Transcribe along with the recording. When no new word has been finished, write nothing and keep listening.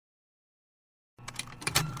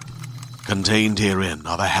Contained herein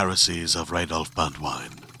are the heresies of Radolf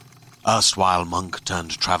Burntwine, erstwhile monk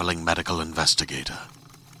turned traveling medical investigator.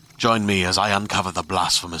 Join me as I uncover the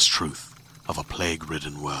blasphemous truth of a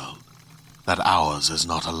plague-ridden world, that ours is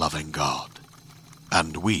not a loving God,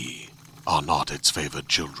 and we are not its favored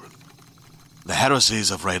children. The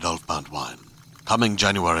heresies of Radolf Burntwine, coming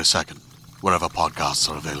January 2nd, wherever podcasts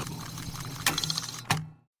are available.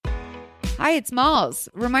 Hi, it's Malls.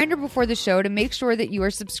 Reminder before the show to make sure that you are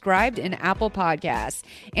subscribed in Apple Podcasts.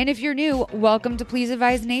 And if you're new, welcome to Please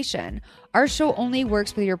Advise Nation. Our show only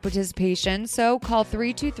works with your participation, so call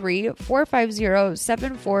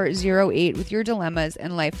 323-450-7408 with your dilemmas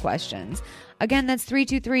and life questions. Again, that's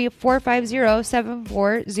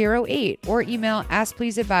 323-450-7408, or email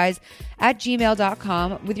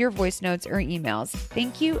askpleaseadvise@gmail.com with your voice notes or emails.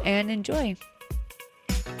 Thank you and enjoy.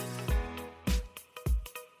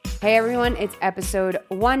 Hey everyone, it's episode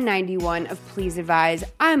 191 of Please Advise.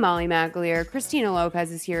 I'm Molly McAleer. Christina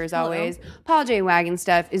Lopez is here as always. Paul J.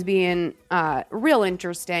 Wagenstuff is being real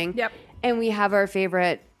interesting. Yep. And we have my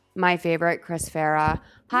favorite, Chris Farah.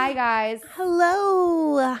 Hi guys.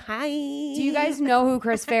 Hello. Hi. Do you guys know who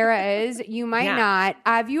Chris Farah is? You might not.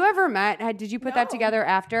 Have you ever met? Did you put that together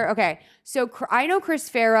after? Okay. So I know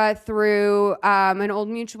Chris Farah through an old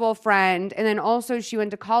mutual friend. And then also she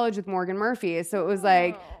went to college with Morgan Murphy. So it was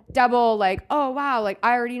like double like, oh wow, like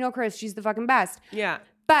I already know Chris. She's the fucking best. Yeah.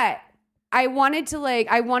 But I wanted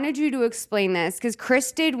you to explain this because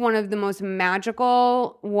Chris did one of the most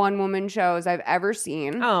magical one-woman shows I've ever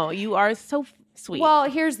seen. Oh, you are so sweet. Well,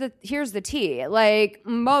 here's the tea. Like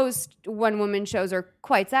most one-woman shows are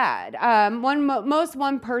quite sad. Most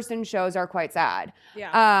one-person shows are quite sad.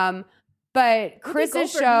 Yeah. But Chris's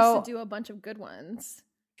Goldberg show used to do a bunch of good ones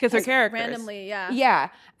because her characters randomly. Yeah. Yeah.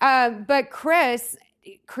 But Chris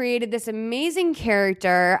created this amazing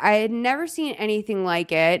character. I had never seen anything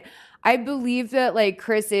like it. I believe that like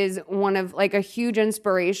Chris is one of like a huge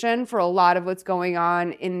inspiration for a lot of what's going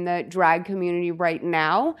on in the drag community right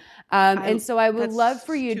now. And so I would love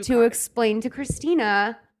for you to explain to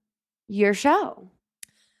Christina your show.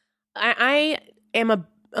 I am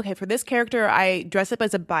for this character, I dress up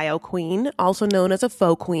as a bio queen, also known as a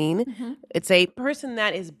faux queen. Mm-hmm. It's a person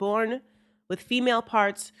that is born with female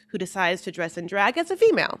parts who decides to dress in drag as a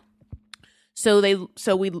female.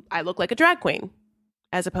 I look like a drag queen,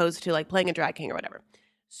 as opposed to like playing a drag king or whatever.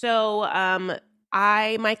 So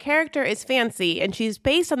my character is Fancy, and she's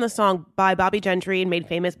based on the song by Bobby Gentry and made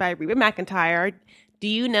famous by Reba McEntire. Do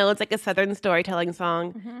you know it's like a Southern storytelling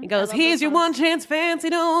song? Mm-hmm. It goes, "Here's your one chance, Fancy,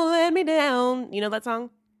 don't let me down." You know that song?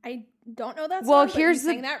 I don't know that song. Well, but here's you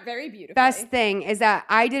sang that very beautifully. Best thing is that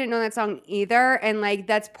I didn't know that song either, and like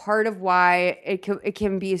that's part of why it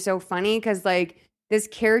can be so funny because like this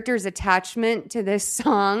character's attachment to this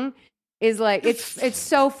song is like it's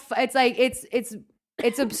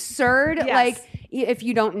absurd. Yes. Like if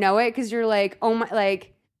you don't know it, because you're like, oh my,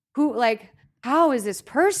 like who, like how is this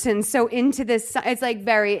person so into this? It's like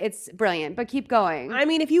it's brilliant. But keep going. I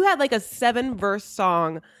mean, if you had like a 7-verse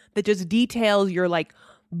song that just details your like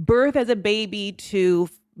birth as a baby to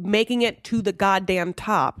making it to the goddamn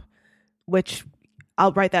top, which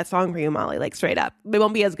I'll write that song for you, Molly, like straight up. It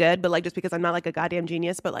won't be as good, but like just because I'm not like a goddamn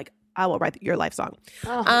genius, but like I will write your life song.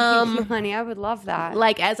 Oh, thank you, honey. I would love that.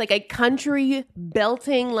 Like as like a country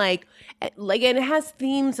belting, like and it has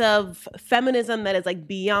themes of feminism that is like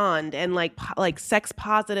beyond and like sex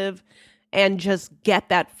positive and just get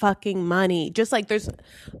that fucking money. Just like this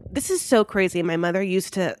is so crazy. My mother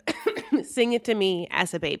used to sing it to me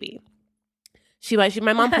as a baby.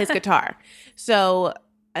 My mom plays guitar. So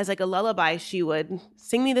as like a lullaby, she would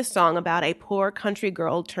sing me this song about a poor country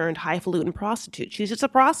girl turned highfalutin prostitute. She's just a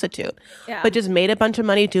prostitute, but just made a bunch of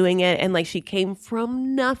money doing it. And like she came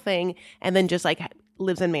from nothing and then just like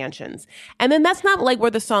lives in mansions. And then that's not like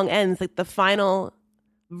where the song ends. Like the final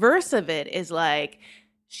verse of it is like,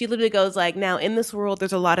 she literally goes like, "Now in this world,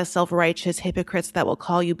 there's a lot of self-righteous hypocrites that will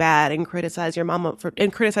call you bad and criticize my mama for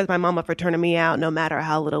turning me out, no matter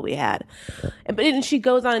how little we had." But she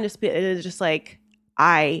goes on and it is just like,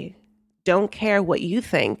 I don't care what you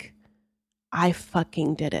think. I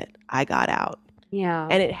fucking did it. I got out. Yeah.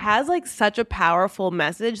 And it has like such a powerful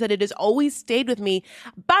message that it has always stayed with me.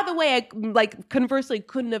 By the way, I like conversely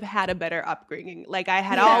couldn't have had a better upbringing. Like I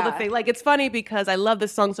had all the things. Like it's funny because I love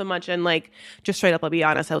this song so much and like just straight up, I'll be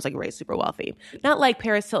honest, I was like raised super wealthy. Not like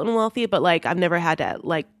Paris Hilton wealthy, but like I've never had to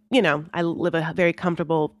like, you know, I live a very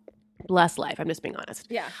comfortable, blessed life. I'm just being honest.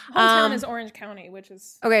 Yeah. Hometown is Orange County, which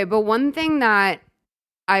is... Okay, but one thing that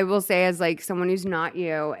I will say as like someone who's not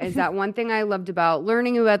you is that one thing I loved about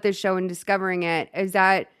learning about this show and discovering it is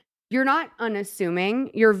that you're not unassuming.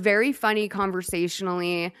 You're very funny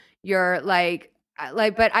conversationally. You're like,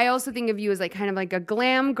 but I also think of you as like kind of like a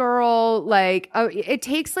glam girl. Like, it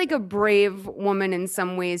takes like a brave woman in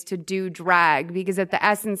some ways to do drag, because at the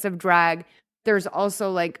essence of drag, there's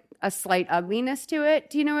also like a slight ugliness to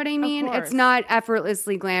it. Do you know what I mean? It's not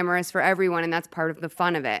effortlessly glamorous for everyone, and that's part of the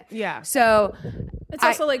fun of it. Yeah. So it's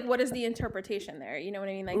also like, what is the interpretation there? You know what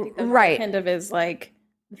I mean? I think the right. kind of is like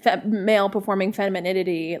male performing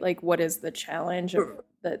femininity. Like, what is the challenge of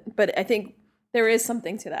that? But I think there is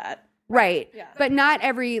something to that. Right. Yeah. But not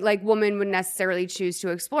every like woman would necessarily choose to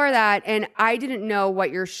explore that. And I didn't know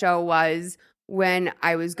what your show was when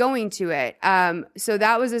I was going to it. So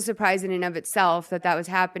that was a surprise in and of itself that was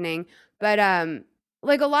happening. But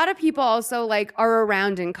like a lot of people also like are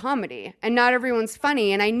around in comedy, and not everyone's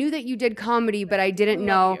funny. And I knew that you did comedy, but I didn't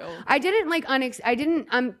know. I didn't like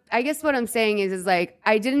I guess what I'm saying is like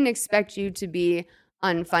I didn't expect you to be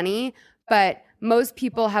unfunny, but most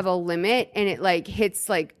people have a limit, and it like hits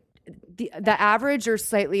like the average or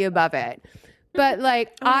slightly above it. But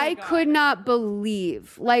like I could not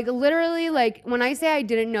believe, like literally, like when I say I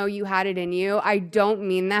didn't know you had it in you, I don't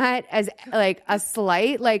mean that as like a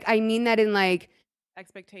slight. Like I mean that in like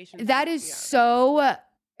expectations. That is so.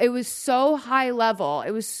 It was so high level.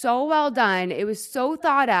 It was so well done. It was so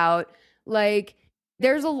thought out. Like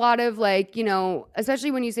there's a lot of like, you know,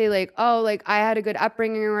 especially when you say like, oh, like I had a good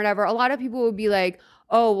upbringing or whatever. A lot of people would be like,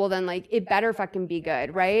 oh, well then like it better fucking be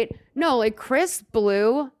good, right? No, like Chris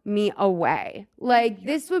blew me away. Like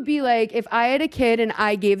this would be like if I had a kid and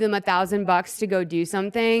I gave them $1,000 to go do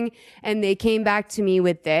something and they came back to me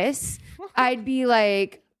with this, I'd be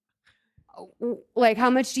like how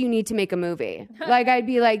much do you need to make a movie? Like I'd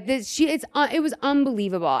be like it was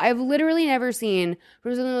unbelievable. I've literally never seen,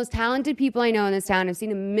 from some of the most talented people I know in this town. I've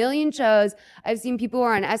seen a million shows. I've seen people who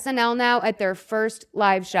are on SNL now at their first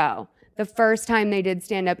live show. The first time they did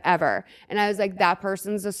stand up ever. And I was like, that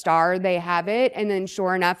person's a star. They have it. And then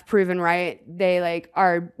sure enough, proven right, they like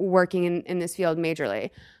are working in this field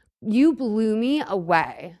majorly. You blew me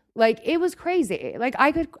away. Like it was crazy. Like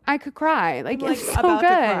I could cry. Like it's so about good.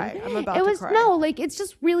 To cry. I'm about to cry. No, like it's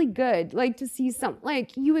just really good. Like to see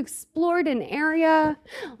like you explored an area.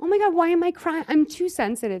 Oh my God, why am I crying? I'm too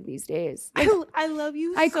sensitive these days. Like, I love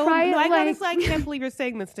you I so cry much. like, I can't believe you're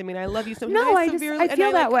saying this to me. And I love you so much. No, I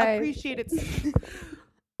feel that way. I appreciate it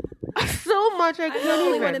so much. I'm the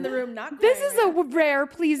only one in the room not crying. This is a rare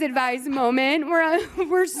please advise moment where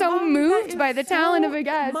we're so moved by the talent of a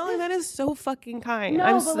guest. Molly, that is so fucking kind. No,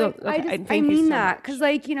 I mean that because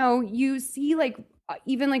like, you know, you see like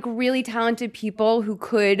even like really talented people who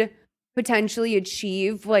could potentially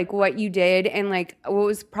achieve like what you did and like what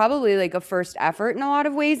was probably like a first effort in a lot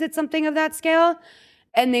of ways at something of that scale,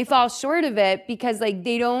 and they fall short of it because like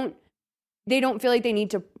they don't feel like they need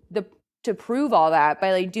to prove all that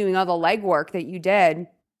by like doing all the legwork that you did.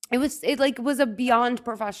 It was a beyond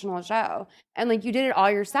professional show. And like you did it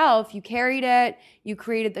all yourself. You carried it. You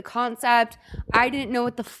created the concept. I didn't know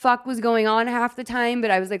what the fuck was going on half the time,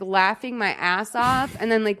 but I was like laughing my ass off.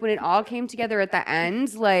 And then like when it all came together at the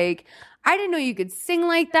end, like I didn't know you could sing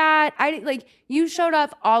like that. You showed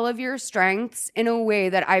off all of your strengths in a way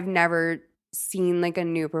that I've never seen like a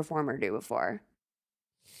new performer do before.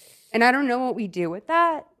 And I don't know what we do with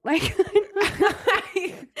that. Like,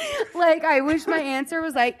 like I wish my answer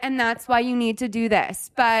was like, and that's why you need to do this.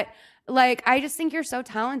 But like, I just think you're so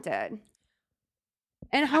talented.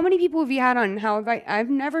 And how many people have you had on? I've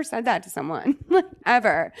never said that to someone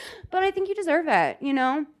ever, but I think you deserve it, you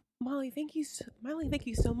know? Molly, thank you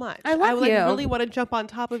so much. I love you. I really want to jump on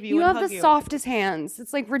top of you. You and have the softest hands.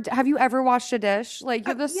 It's like, have you ever washed a dish? Like you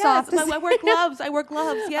have the softest. I wear gloves.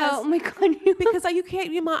 Yes. Oh my God. Because you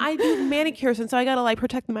can't. I do manicures, and so I gotta like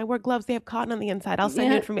protect them. I wear gloves. They have cotton on the inside. I'll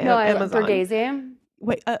send it from Amazon. For Daisy.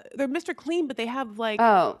 Wait, they're Mr. Clean, but they have like.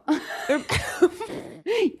 Oh.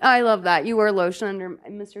 I love that. You wear lotion under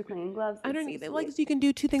Mr. Clean gloves. Underneath it, like so you can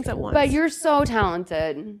do two things at once. But you're so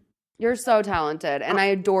talented. You're so talented, and I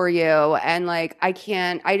adore you. And like, I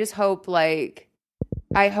just hope like,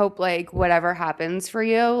 whatever happens for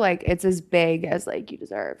you, like it's as big as like you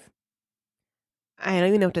deserve. I don't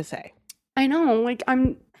even know what to say. I know, like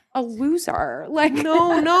I'm a loser. Like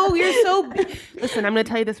no, you're so. Listen, I'm gonna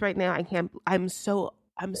tell you this right now. I'm so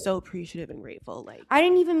appreciative and grateful. Like I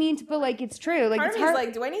didn't even mean to, but like it's true. Like part it's of me hard. is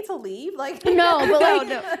like, do I need to leave? Like no, but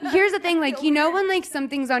like here's the thing. Like you know when like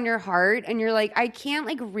something's on your heart and you're like, I can't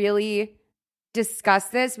like really discuss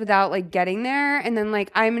this without like getting there. And then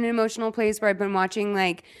like I'm in an emotional place where I've been watching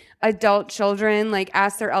like adult children like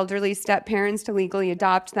ask their elderly step parents to legally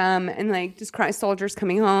adopt them, and like just cry soldiers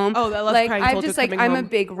coming home. Oh, I love like crying I'm soldiers just like coming I'm a home.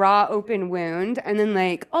 big raw open wound, and then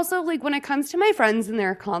like also like when it comes to my friends and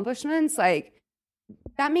their accomplishments, like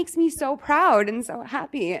that makes me so proud and so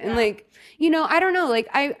happy. And like, you know, I don't know, like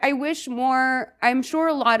I wish more. I'm sure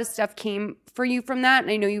a lot of stuff came for you from that,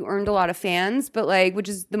 and I know you earned a lot of fans, but like, which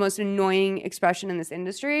is the most annoying expression in this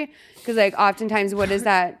industry, because like oftentimes what does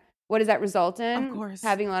that result in? Of course.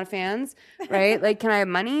 Having a lot of fans, right? Like, can I have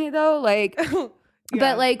money though? Like Yeah.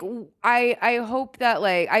 but like I hope that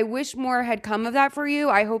like I wish more had come of that for you.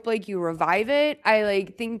 I hope like you revive it. I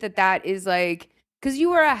like think that is like, because you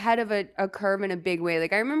were ahead of a curve in a big way.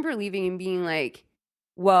 Like I remember leaving and being like,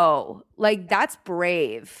 whoa, like that's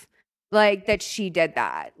brave. Like that she did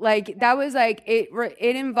that. Like that was like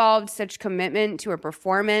it involved such commitment to a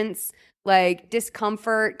performance, like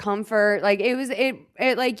discomfort, comfort. Like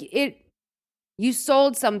you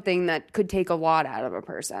sold something that could take a lot out of a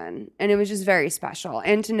person, and it was just very special.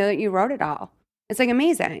 And to know that you wrote it all, it's like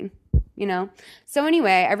amazing, you know? So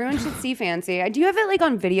anyway, everyone should see Fancy. Do you have it like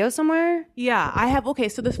on video somewhere? Yeah, I have. Okay,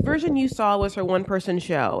 so this version you saw was her one-person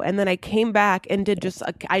show, and then I came back and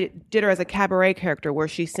I did her as a cabaret character where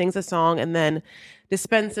she sings a song and then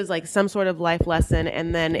dispenses like some sort of life lesson,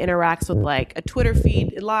 and then interacts with like a Twitter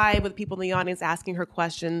feed live with people in the audience asking her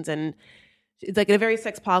questions, and it's like in a very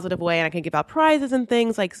sex positive way, and I can give out prizes and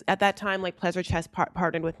things. Like at that time, like Pleasure Chest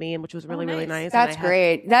partnered with me, and which was really really nice. That's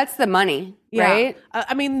great. That's the money, right?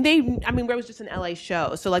 I mean, it was just an LA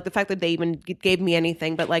show, so like the fact that they even gave me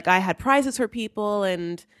anything, but like I had prizes for people,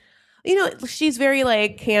 and you know, she's very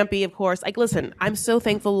like campy, of course. Like, listen, I'm so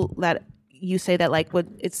thankful that you say that. Like, what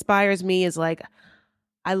inspires me is like,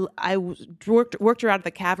 I worked her out at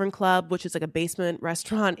the Cavern Club, which is like a basement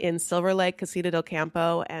restaurant in Silver Lake, Casita del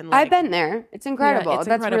Campo, and like, I've been there. It's incredible. Yeah, it's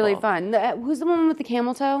That's really incredible. fun. Who's the one with the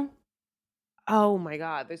camel toe? Oh my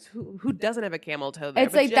God, there's who doesn't have a camel toe there?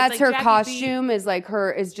 It's But like just, that's her Jackie B- costume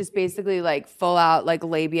is just basically like full out like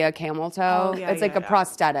labia camel toe. Oh, yeah, it's like yeah, a yeah.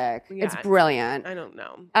 prosthetic. Yeah. It's brilliant. I don't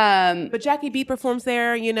know. But But Jackie B performs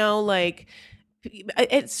there, you know, like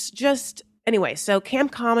it's just anyway. So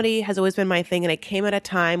camp comedy has always been my thing, and it came at a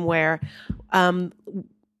time where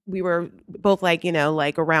we were both like, you know,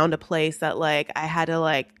 like around a place that like I had to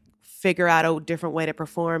like figure out a different way to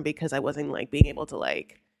perform because I wasn't like being able to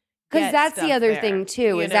like. because get that's the stuff other there, thing too,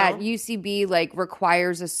 you is know? that UCB like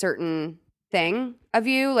requires a certain thing of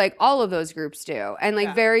you, like all of those groups do, and like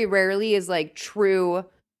Yeah. very rarely is like true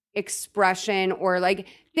expression, or like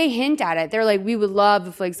they hint at it. They're like, we would love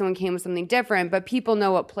if like someone came with something different, but people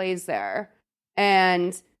know what plays there.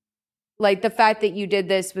 And like the fact that you did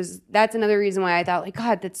this that's another reason why I thought like,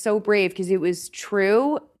 God, that's so brave, because it was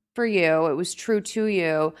true for you, it was true to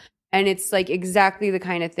you, and it's like exactly the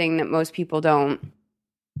kind of thing that most people don't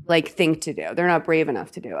like think to do. They're not brave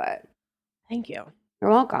enough to do it. Thank you.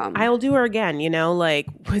 You're welcome. I will do her again, you know, like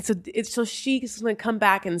it's so she's gonna come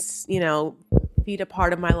back and, you know, feed a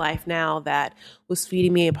part of my life now that was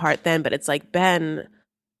feeding me a part then. But it's like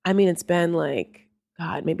it's been like,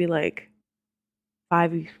 God, maybe like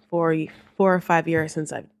 4 or 5 years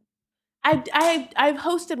since I've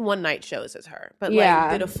hosted one night shows as her, but Yeah.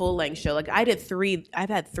 like did a full length show. Like I did 3. I've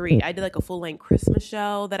had 3. I did like a full length Christmas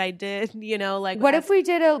show that I did, you know, like What if we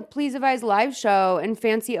did a Please Advise live show and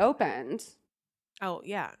Fancy opened? Oh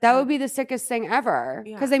yeah. That would be the sickest thing ever.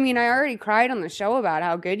 Yeah. Because I mean, I already cried on the show about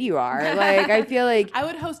how good you are. Like, I feel like, I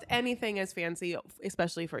would host anything as Fancy,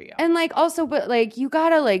 especially for you. and like also, but like you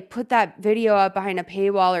gotta like put that video up behind a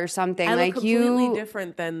paywall or something. I like look completely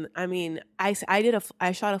different than, I mean, I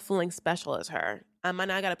shot a full length special as her. And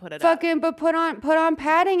I gotta put it up. fucking, but put on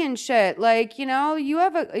padding and shit. Like, you know, you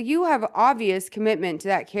have obvious commitment to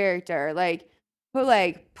that character. Like, but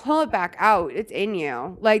like pull it back out. It's in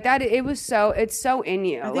you. Like that. It's so in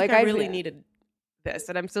you. I think like I really needed this,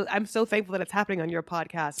 and I'm so thankful that it's happening on your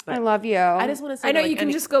podcast. But I love you. I just want to say, I know that, you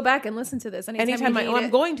can just go back and listen to this anytime you need I'm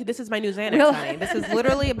it. going to. This is my new Xanax, Well- honey. This is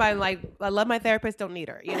literally my like. I love my therapist. Don't need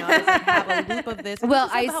her. You know, I just like, have a loop of this. We'll This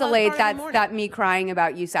is how I isolate start in the morning. that me crying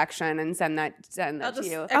about you section and send that I'll to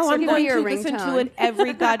just you. excerpt Oh, I'm Give going me your to listen to ringtone. it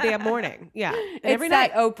every goddamn morning. Yeah, and It's every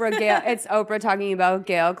that night. Oprah Gail. It's Oprah talking about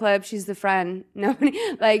Gail clip. She's the friend. Nobody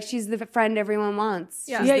like she's the friend everyone wants.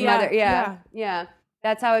 Yeah. She's Yeah, the yeah, mother. Yeah.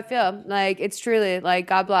 That's how I feel. Like, it's truly like,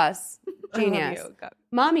 God bless. Genius. I love you. God.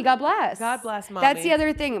 Mommy, God bless. God bless mommy. That's the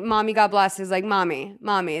other thing. Mommy, God bless is like mommy.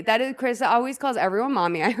 That is, Chris always calls everyone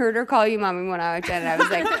mommy. I heard her call you mommy when I was in. I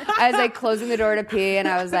was like closing the door to pee, and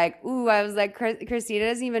I was like, Christina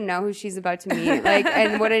doesn't even know who she's about to meet. Like,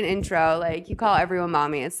 and what an intro. Like, you call everyone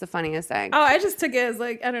mommy. It's the funniest thing. Oh, I just took it as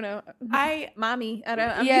like, I don't know. Mommy. I don't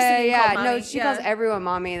I'm used to yeah, being yeah. called mommy. No, she calls everyone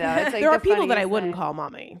mommy though. It's like there the are people that I funniest wouldn't thing. call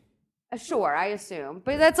mommy. Sure, I assume,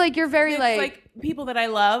 but that's like you're very It's like like people that I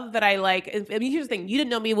love that I like. I mean, here's the thing: you didn't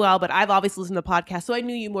know me well, but I've obviously listened to podcasts, so I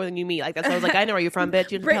knew you more than you me. Like that's why I was like, I know where you're from,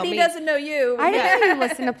 bitch. You didn't tell Brittany me. doesn't know you. I didn't know you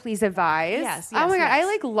listen to Please Advise. Yes, oh my god, I yes.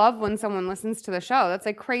 like love when someone listens to the show. That's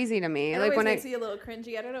like crazy to me. It Like always when makes me a little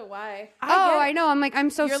cringy. I don't know why. I know. I'm like, I'm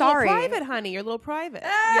so You're sorry. a little private, honey. You're a little private.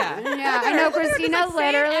 Yeah, I know. Christina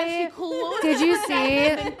literally. Did you see?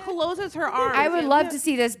 And closes her arms. I would love to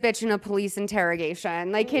see this bitch in a police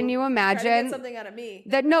interrogation. Like, can you Trying to get imagine something out of me.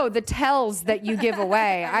 the tells that you give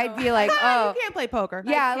away? I'd be like, oh, You can't play poker.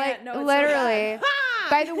 yeah, can't. like No, it's so literally.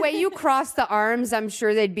 By the way you cross the arms, I'm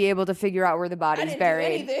sure they'd be able to figure out where the body's didn't do buried.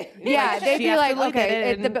 anything. Yeah, they'd She be like, absolutely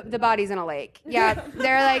okay, did it the body's in a lake. Yeah,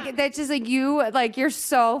 they're like, that's just like you, like you're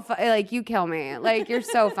so like you kill me, like you're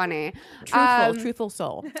so funny. Truthful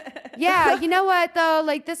soul. Yeah, you know what though?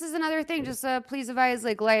 Like this is another thing. Just Please Advise,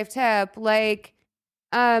 like life tip. Like,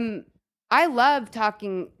 I love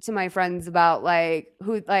talking to my friends about like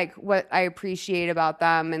what I appreciate about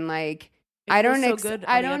them and like. I don't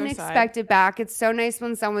expect it back. It's so nice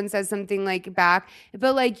when someone says something like back,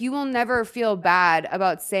 but like you will never feel bad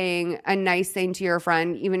about saying a nice thing to your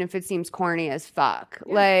friend, even if it seems corny as fuck.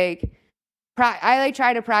 Yeah. Like, I like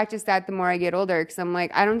try to practice that the more I get older because I'm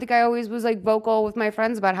like, I don't think I always was like vocal with my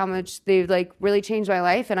friends about how much they've like really changed my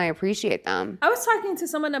life and I appreciate them. I was talking to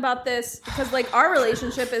someone about this because like our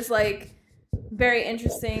relationship is like very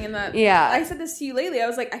interesting in that. Yeah, I said this to you lately. I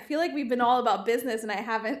was like, I feel like we've been all about business, and I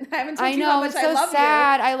haven't told I you know, how much it's I so love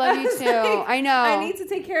sad. you. I love you too. Like, I know. I need to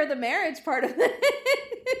take care of the marriage part of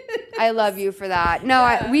it. I love you for that. No,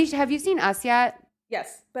 Yeah. have you seen Us yet?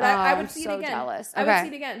 Yes, but I would I'm see so it again. jealous. I would Okay. see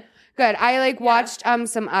it again. Good. I like watched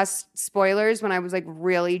some Us spoilers when I was like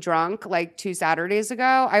really drunk, like 2 Saturdays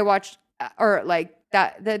ago. I watched or like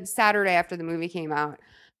that the Saturday after the movie came out.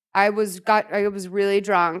 I was really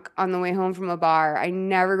drunk on the way home from a bar. I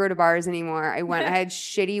never go to bars anymore. I had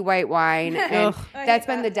shitty white wine, and that's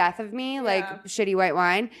been the death of me, like shitty white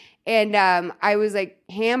wine. And I was like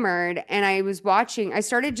hammered, and I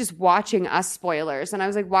started just watching Us spoilers, and I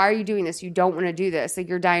was like, why are you doing this? You don't want to do this. Like,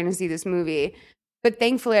 you're dying to see this movie. But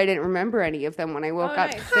thankfully, I didn't remember any of them when I woke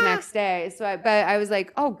up the next day. But I was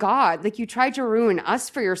like, oh, God, like you tried to ruin Us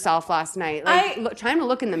for yourself last night. Like trying to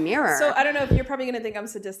look in the mirror. So I don't know if you're probably going to think I'm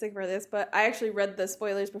sadistic for this, but I actually read the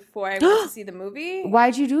spoilers before I went to see the movie.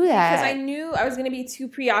 Why'd you do that? Because I knew I was going to be too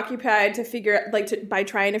preoccupied by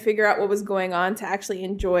trying to figure out what was going on to actually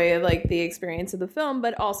enjoy like the experience of the film,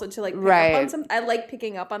 but also to like pick up on some. I like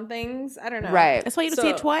picking up on things. I don't know. Right. That's why you have to see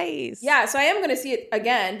it twice. Yeah, so I am going to see it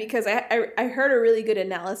again because I heard a really good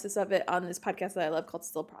analysis of it on this podcast that I love called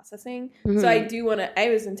Still Processing. Mm-hmm. So I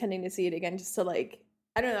was intending to see it again just to like,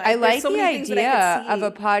 I don't know. I like so the many things that I idea could of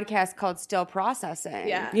see. a podcast called Still Processing.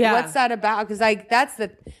 Yeah. What's that about? Because like that's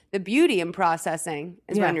the beauty in processing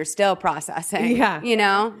is when you're still processing. Yeah. You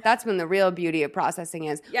know, that's when the real beauty of processing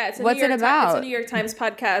is. Yeah, it's what's it about? It's a New York Times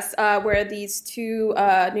podcast where these two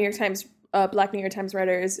New York Times Black New York Times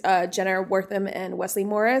writers, Jenna Wortham and Wesley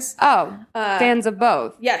Morris. Fans of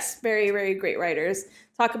both. Yes, very, very great writers.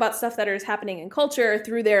 Talk about stuff that is happening in culture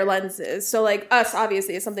through their lenses. So like Us,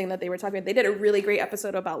 obviously, is something that they were talking about. They did a really great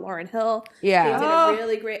episode about Lauryn Hill. Yeah. They did a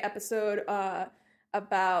really great episode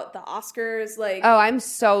about the Oscars. Like, I'm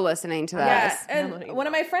so listening to this. yeah, and one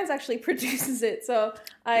of my friends actually produces it, so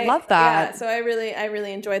I love that. Yeah, so I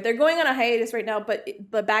really enjoy it. They're going on a hiatus right now, but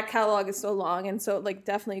the back catalog is so long, and so like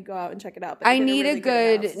definitely go out and check it out. But I need really a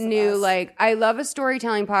good analysis of new, Us. like, I love a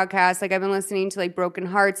storytelling podcast. Like, I've been listening to, like, Broken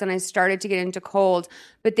Hearts, and I started to get into Cold,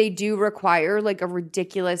 but they do require, like, a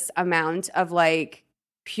ridiculous amount of, like,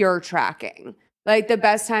 pure tracking. Like, the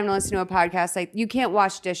best time to listen to a podcast, like, you can't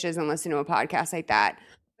wash dishes and listen to a podcast like that.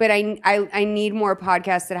 But I need more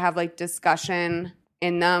podcasts that have, like, discussion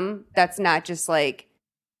in them. That's not just, like,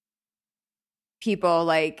 people,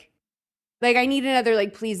 like I need another,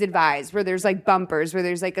 like, Please Advise, where there's, like, bumpers, where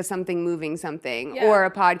there's, like, a something moving something. Yeah. Or a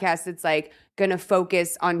podcast that's, like, going to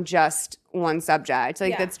focus on just one subject.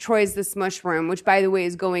 Like, Yeah. that's Troy's The Smush Room, which, by the way,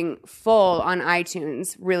 is going full on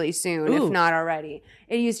iTunes really soon, if not already.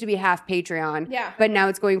 It used to be half Patreon. Yeah. But now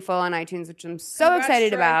it's going full on iTunes, which I'm so Congrats, excited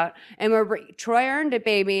Troy. about. And Troy earned it,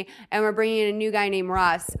 baby. And we're bringing in a new guy named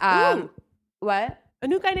Russ. What? A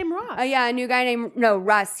new guy named Ross. Yeah, a new guy named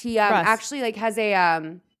Russ. He Russ. actually like has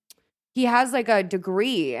he has like a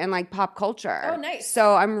degree in like pop culture. Oh, nice.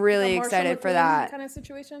 So I'm really Like a excited Marshall for McLuhan that. kind of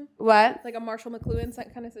situation. What? Like a Marshall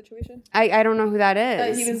McLuhan kind of situation. I don't know who that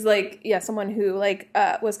is. He was like, someone who like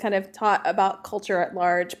was kind of taught about culture at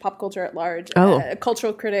large, pop culture at large. A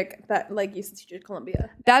cultural critic that like used to teach at Columbia.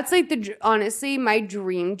 That's like honestly, my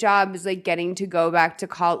dream job is like getting to go back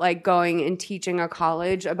to like going and teaching a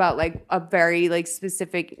college about like a very like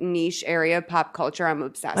specific niche area of pop culture I'm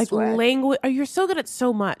obsessed with. Language. You're so good at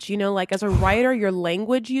so much, you know, like as a writer, your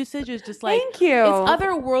language usage is just like, thank you. It's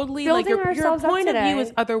otherworldly. Building like your point of view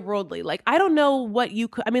is otherworldly. Like, I don't know what you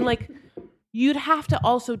could, I mean, like you'd have to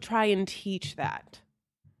also try and teach that.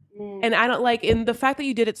 And I don't like, in the fact that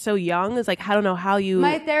you did it so young is like, I don't know how you.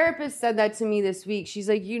 My therapist said that to me this week. She's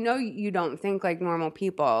like, you know, you don't think like normal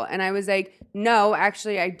people. And I was like, no,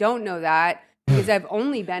 actually, I don't know that because I've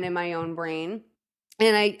only been in my own brain.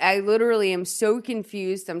 And I literally am so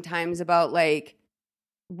confused sometimes about like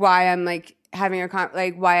why I'm like having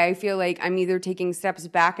why I feel like I'm either taking steps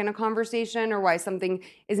back in a conversation or why something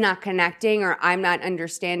is not connecting or I'm not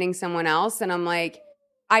understanding someone else. And I'm like,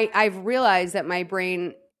 I've realized that my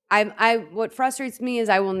brain, what frustrates me is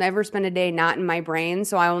I will never spend a day not in my brain,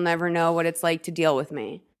 so I will never know what it's like to deal with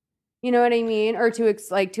me. You know what I mean? Or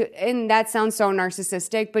and that sounds so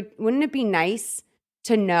narcissistic, but wouldn't it be nice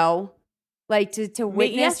to know? Like to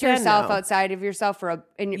witness yourself outside of yourself for a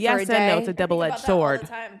day. No, it's a double-edged sword.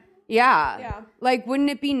 Yeah. Like, wouldn't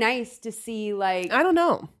it be nice to see like? I don't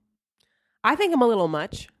know. I think I'm a little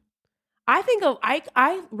much.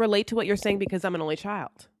 I relate to what you're saying because I'm an only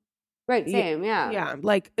child. Right. Same. Yeah. Yeah.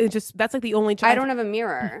 Like that's like the only child. I don't have a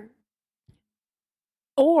mirror.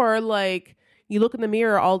 Or like you look in the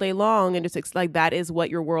mirror all day long and just like that is what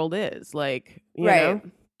your world is. Like you know?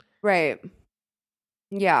 Right.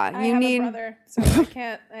 Yeah, I have a brother, so I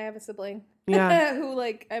can't. I have a sibling. Yeah, who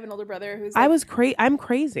like I have an older brother who's. Like, I'm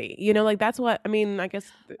crazy. You know, like that's what I mean. I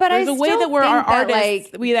guess. But there's a way that we're our artists.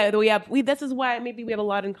 Like, we. This is why maybe we have a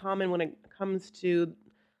lot in common when it comes to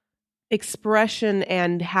expression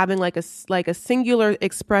and having like a singular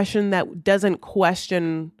expression that doesn't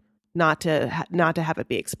question not to have it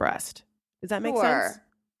be expressed. Does that make sense?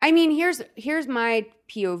 I mean, here's my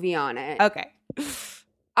POV on it. Okay.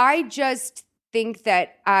 I just think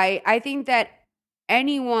that I think that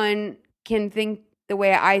anyone can think the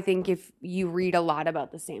way I think if you read a lot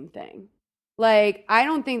about the same thing. Like, I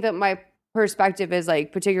don't think that my perspective is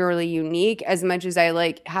like particularly unique as much as I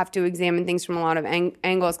like have to examine things from a lot of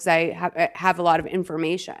angles because I have a lot of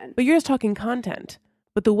information. But you're just talking content.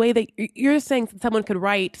 But the way that you're saying someone could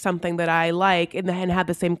write something that I like and have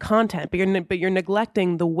the same content, but you're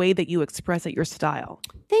neglecting the way that you express it, your style.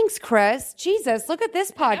 Thanks, Chris. Jesus, look at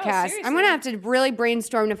this podcast. I'm going to have to really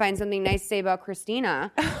brainstorm to find something nice to say about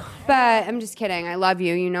Christina. But I'm just kidding. I love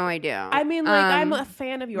you. You know I do. I mean, like, I'm a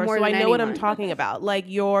fan of yours, so I know what I'm talking about. Like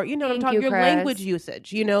your language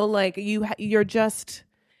usage. You know, like you're just,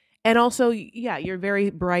 and also, yeah, you're very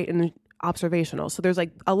bright and observational. So there's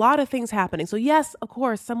like a lot of things happening. So yes, of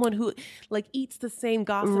course, someone who like eats the same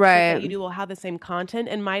gossip that you do will have the same content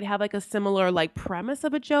and might have like a similar like premise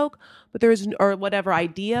of a joke, but or whatever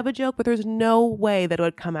idea of a joke, but there's no way that it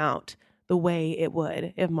would come out the way it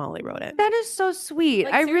would if Molly wrote it. That is so sweet.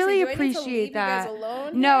 Like, I really appreciate that.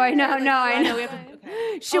 No, I know.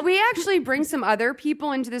 Should we actually bring some other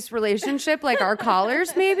people into this relationship, like our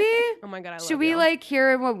callers, maybe? Oh my God, Should we like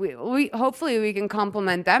hear what we hopefully we can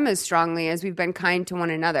compliment them as strongly as we've been kind to one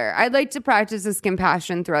another. I'd like to practice this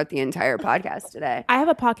compassion throughout the entire podcast today. I have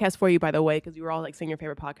a podcast for you, by the way, because you were all like saying your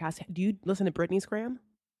favorite podcast. Do you listen to Britney Scram?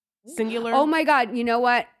 Singular? Oh my God. You know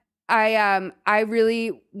what? I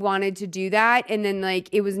really wanted to do that, and then like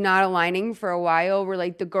it was not aligning for a while. Where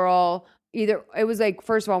like the girl it was like,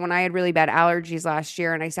 first of all, when I had really bad allergies last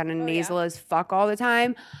year and I sounded nasal as fuck all the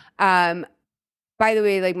time. By the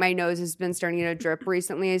way, like my nose has been starting to drip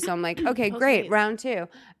recently, so I'm like, okay, great, round 2.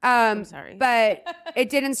 I'm sorry, but it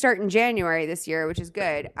didn't start in January this year, which is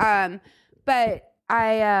good. But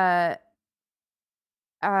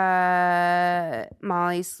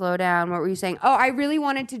Molly, slow down. What were you saying? Oh, I really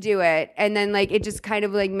wanted to do it. And then like, it just kind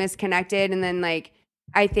of like misconnected. And then like,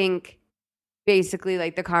 I think basically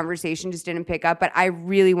like the conversation just didn't pick up, but I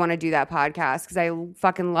really want to do that podcast because I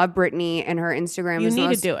fucking love Britney and her Instagram is the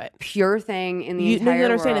most pure thing in the entire world. You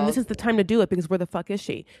understand, and this is the time to do it because where the fuck is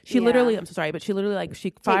she? She literally, I'm so sorry, but she literally like,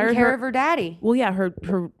 she fired taking care of her daddy. Well, yeah,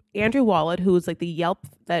 her Andrew Wallet, who was like the Yelp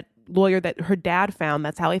lawyer that her dad found.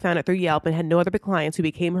 That's how he found it, through Yelp, and had no other clients, who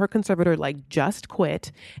became her conservator, like just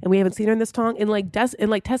quit. And we haven't seen her in this long. And like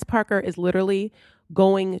Tess Parker is literally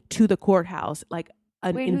going to the courthouse, like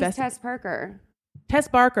an Wait, who's Tess Parker? Tess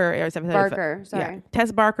Barker. Barker, sorry. Yeah.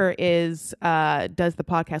 Tess Barker does the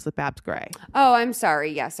podcast with Babs Gray. Oh, I'm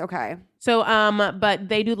sorry. Yes. Okay. So, but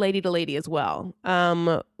they do Lady to Lady as well,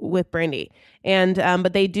 with Brandy. And,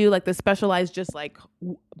 but they do like the specialized, just like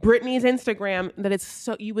Britney's Instagram, that it's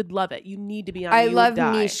so, you would love it. You need to be on. I love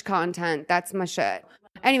niche content. That's my shit.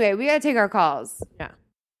 Anyway, we got to take our calls. Yeah.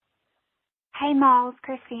 Hey, Malls,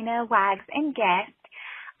 Christina, Wags, and guest.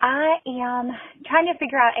 I am trying to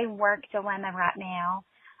figure out a work dilemma right now.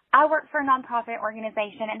 I work for a nonprofit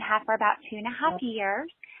organization and have for about 2.5 years.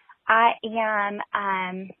 I am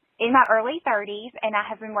in my early 30s, and I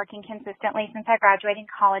have been working consistently since I graduated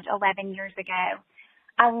college 11 years ago.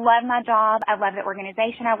 I love my job. I love the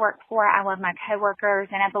organization I work for. I love my coworkers,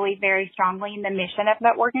 and I believe very strongly in the mission of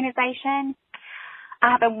the organization.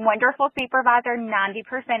 I have a wonderful supervisor 90%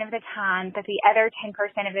 of the time, but the other 10%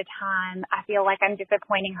 of the time, I feel like I'm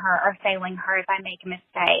disappointing her or failing her if I make a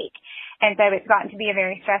mistake. And so it's gotten to be a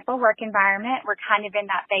very stressful work environment. We're kind of in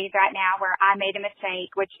that phase right now where I made a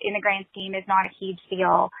mistake, which in the grand scheme is not a huge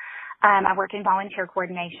deal. I work in volunteer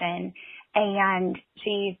coordination, and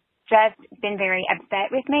she's just been very upset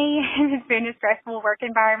with me. It's been a stressful work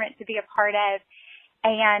environment to be a part of.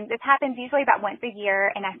 And this happens usually about once a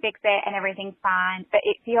year, and I fix it and everything's fine. But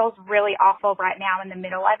it feels really awful right now in the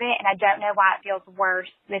middle of it, and I don't know why it feels worse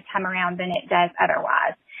this time around than it does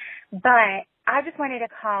otherwise. But I just wanted to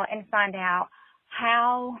call and find out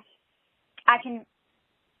how I can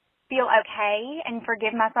feel okay and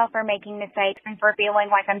forgive myself for making mistakes and for feeling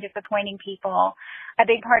like I'm disappointing people. A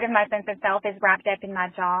big part of my sense of self is wrapped up in my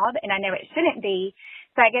job, and I know it shouldn't be.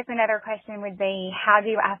 So I guess another question would be, how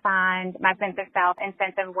do I find my sense of self and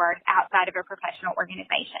sense of worth outside of a professional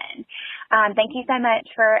organization? Thank you so much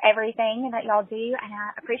for everything that y'all do, and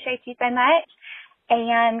I appreciate you so much,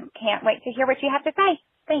 and can't wait to hear what you have to say.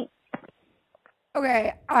 Thanks.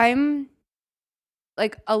 Okay, I'm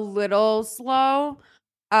like a little slow.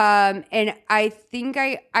 And I think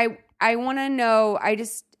I want to know,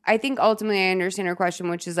 I think ultimately I understand her question,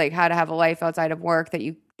 which is like how to have a life outside of work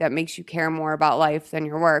that makes you care more about life than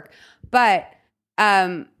your work. But,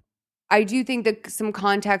 I do think that some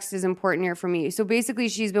context is important here for me. So basically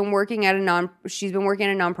she's been working at a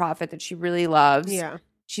nonprofit that she really loves. Yeah.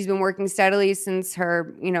 She's been working steadily since her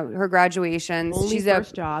graduations. She's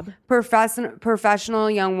first job. Professional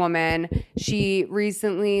young woman. She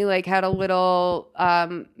recently had a little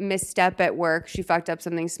misstep at work. She fucked up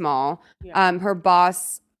something small. Yeah. Her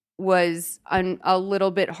boss was a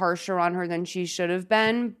little bit harsher on her than she should have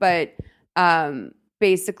been, but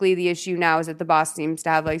basically the issue now is that the boss seems to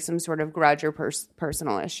have some sort of grudge or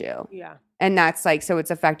personal issue. Yeah. And that's so it's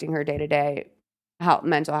affecting her day-to-day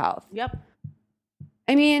mental health. Yep.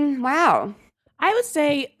 I mean, wow. I would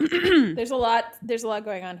say there's a lot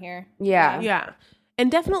going on here. Yeah. Yeah.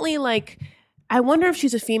 And definitely I wonder if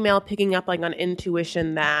she's a female picking up on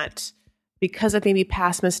intuition that because of maybe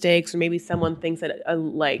past mistakes or maybe someone thinks that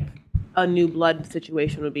a new blood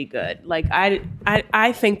situation would be good.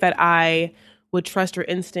 I think that I would trust her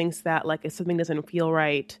instincts that if something doesn't feel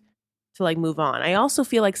right to move on. I also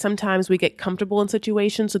feel sometimes we get comfortable in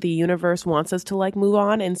situations, so the universe wants us to move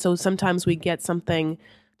on, and so sometimes we get something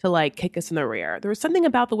to kick us in the rear. There was something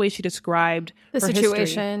about the way she described the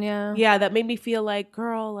situation, yeah, that made me feel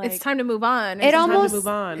girl, it's time to move on. It almost time to move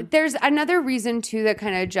on. There's another reason too that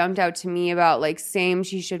kind of jumped out to me about same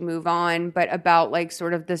she should move on, but about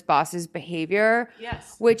sort of this boss's behavior.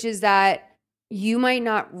 Yes, which is that you might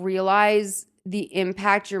not realize the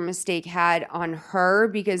impact your mistake had on her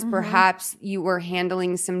because perhaps you were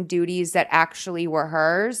handling some duties that actually were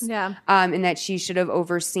hers. Yeah. And that she should have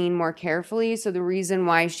overseen more carefully. So the reason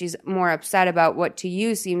why she's more upset about what to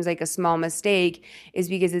you seems like a small mistake is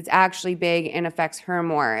because it's actually big and affects her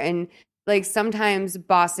more. And sometimes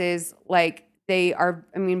bosses,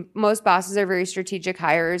 most bosses are very strategic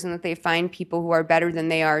hires and that they find people who are better than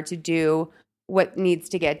they are to do what needs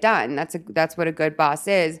to get done. That's what a good boss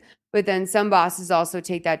is. But then some bosses also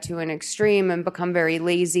take that to an extreme and become very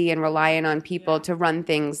lazy and reliant on people to run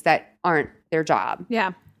things that aren't their job.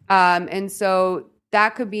 Yeah. And so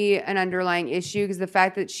that could be an underlying issue because the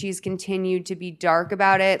fact that she's continued to be dark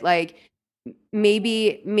about it,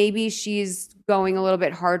 maybe she's going a little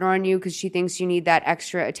bit harder on you because she thinks you need that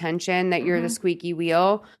extra attention, that you're the squeaky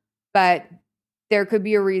wheel. But there could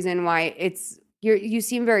be a reason why you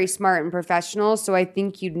seem very smart and professional, so I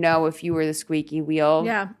think you'd know if you were the squeaky wheel.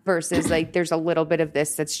 Yeah. Versus there's a little bit of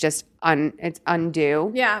this that's just it's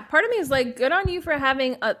undue. Yeah. Part of me is good on you for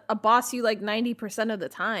having a boss you 90% of the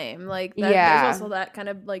time. There's also that kind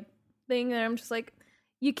of thing that I'm just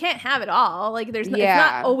you can't have it all. Like it's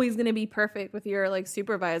not always going to be perfect with your like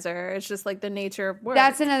supervisor. It's just like the nature of work.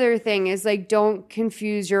 That's another thing is like, don't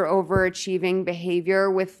confuse your overachieving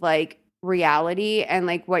behavior with like reality and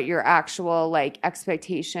like what your actual like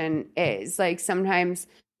expectation is. Like sometimes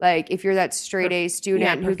like if you're that straight A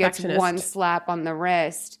student who gets one slap on the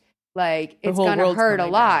wrist, like it's going to hurt a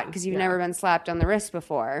lot because you've never been slapped on the wrist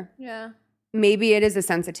before. Yeah. Maybe it is a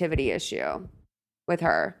sensitivity issue with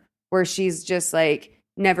her where she's just like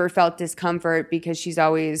never felt discomfort because she's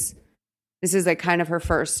always, this is like kind of her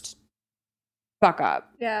first fuck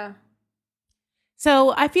up. Yeah.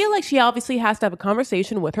 So I feel like she obviously has to have a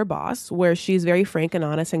conversation with her boss where she's very frank and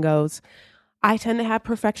honest and goes, I tend to have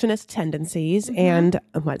perfectionist tendencies and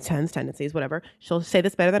tendencies, whatever. She'll say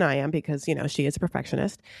this better than I am because, you know, she is a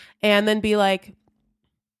perfectionist. And then be like,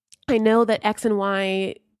 I know that X and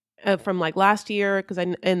Y from like last year,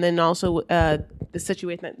 and then also the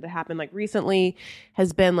situation that happened like recently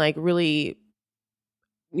has been like really,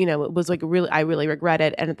 you know, it was like I really regret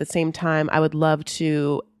it. And at the same time, I would love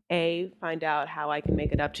to A, find out how I can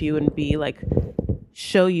make it up to you, and B, like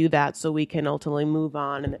show you that so we can ultimately move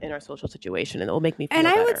on in our social situation, and it will make me feel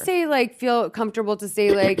better. I would say like feel comfortable to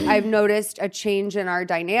say like I've noticed a change in our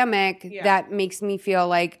dynamic that makes me feel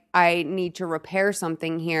like I need to repair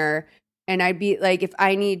something here. And I'd be like, if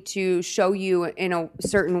I need to show you in a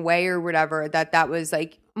certain way or whatever, that was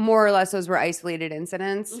like more or less those were isolated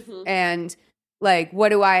incidents. And like, what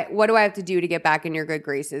do I have to do to get back in your good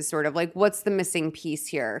graces? Sort of like, what's the missing piece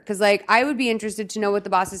here? Because like, I would be interested to know what the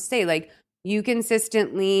bosses say. Like, you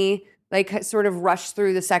consistently like sort of rush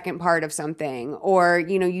through the second part of something, or,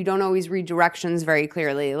 you know, you don't always read directions very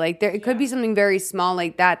clearly. Like it could be something very small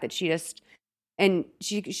like that she just, and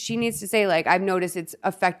she needs to say like, I've noticed it's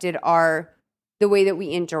affected the way that we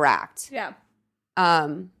interact. Yeah.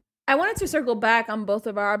 I wanted to circle back on both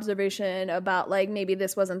of our observation about like maybe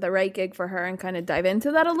this wasn't the right gig for her and kind of dive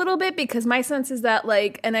into that a little bit, because my sense is that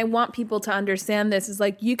like, and I want people to understand this, is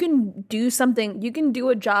like you can do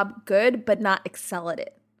a job good but not excel at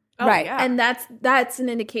it. Oh, right. Yeah. And that's an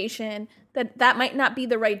indication that might not be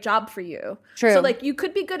the right job for you. True. So like you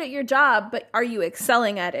could be good at your job, but are you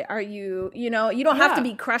excelling at it? Are you, you know, you don't have to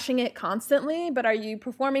be crushing it constantly, but are you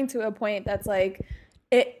performing to a point that's like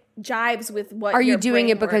it jives with what are you doing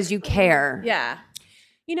it because you care? Yeah.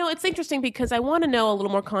 You know, it's interesting because I want to know a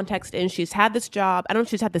little more context. And she's had this job. I don't know if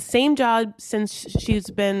she's had the same job since she's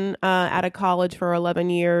been out of college for 11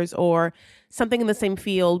 years or something in the same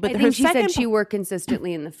field. But I think she said she worked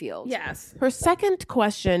consistently in the field. Yes. Her second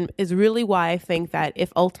question is really why I think that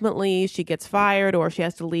if ultimately she gets fired or she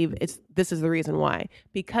has to leave, this is the reason why.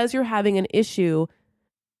 Because you're having an issue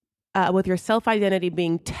with your self-identity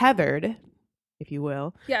being tethered, if you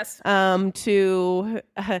will, yes, to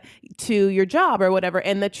your job or whatever.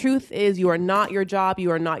 And the truth is, you are not your job. You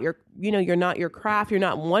are not you're not your craft. You're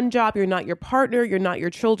not one job. You're not your partner. You're not your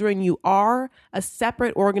children. You are a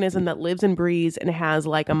separate organism that lives and breathes and has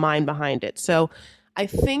like a mind behind it. So I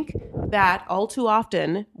think that all too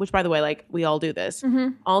often, which by the way, like we all do this,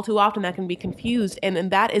 all too often that can be confused. And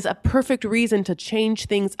that is a perfect reason to change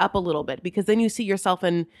things up a little bit, because then you see yourself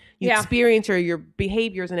and you experience your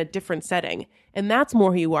behaviors in a different setting. And that's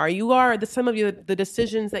more who you are. You are the sum of the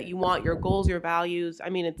decisions that you want, your goals, your values. I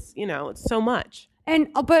mean, it's so much.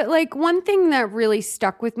 But like one thing that really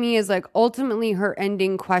stuck with me is like ultimately her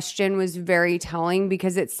ending question was very telling,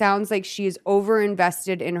 because it sounds like she is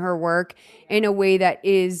overinvested in her work in a way that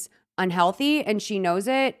is unhealthy, and she knows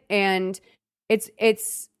it. And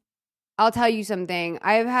it's I'll tell you something.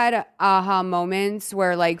 I've had aha moments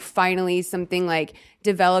where like finally something like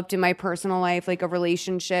developed in my personal life, like a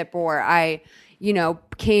relationship, or I,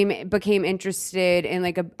 became interested in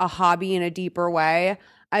like a hobby in a deeper way.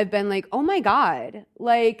 I've been like, oh my God,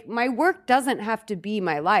 like my work doesn't have to be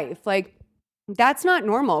my life. Like that's not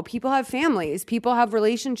normal. People have families, people have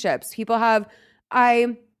relationships,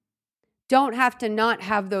 I don't have to not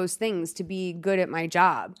have those things to be good at my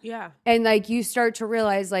job. Yeah. And like you start to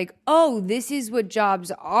realize like, oh, this is what jobs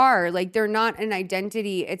are. Like they're not an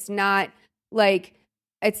identity. It's not the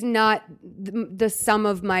sum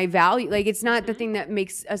of my value. Like it's not the thing that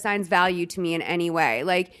assigns value to me in any way.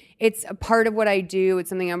 Like it's a part of what I do. It's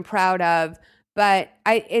something I'm proud of. But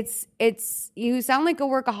you sound like a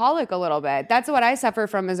workaholic a little bit. That's what I suffer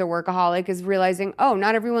from as a workaholic, is realizing, oh,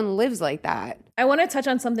 not everyone lives like that. I want to touch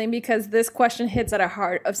on something because this question hits at a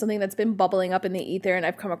heart of something that's been bubbling up in the ether, and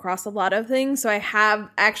I've come across a lot of things. So I have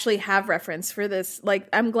reference for this. Like,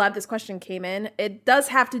 I'm glad this question came in. It does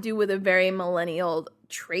have to do with a very millennial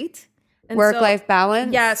trait. Work-life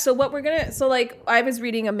balance? Yeah. So I was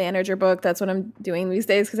reading a manager book. That's what I'm doing these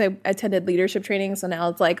days because I attended leadership training. So now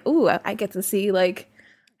it's like, ooh, I get to see like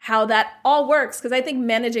how that all works, because I think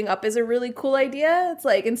managing up is a really cool idea. It's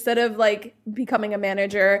like instead of like becoming a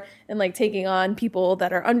manager and like taking on people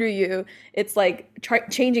that are under you, it's like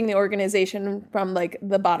changing the organization from like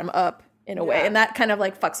the bottom up in a way. And that kind of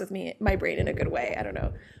like fucks with my brain in a good way. I don't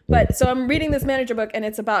know. But so I'm reading this manager book, and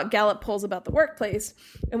it's about Gallup polls about the workplace.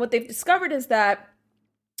 And what they've discovered is that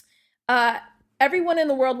everyone in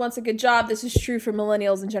the world wants a good job. This is true for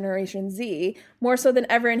millennials and Generation Z. More so than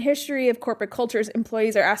ever in history of corporate cultures,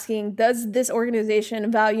 employees are asking, does this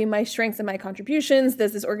organization value my strengths and my contributions?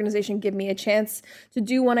 Does this organization give me a chance to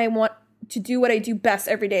do what I want to do, what I do best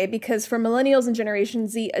every day? Because for millennials and Generation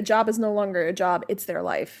Z, a job is no longer a job, it's their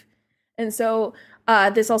life. And so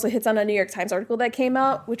this also hits on a New York Times article that came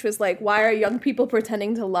out, which was like, why are young people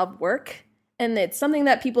pretending to love work? And it's something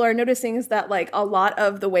that people are noticing is that like a lot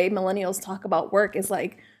of the way millennials talk about work is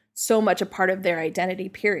like so much a part of their identity,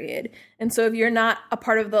 period. And so if you're not a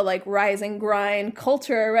part of the like rise and grind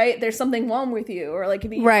culture, right, there's something wrong with you. Or like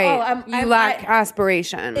if you, you lack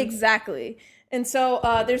aspiration. Exactly. And so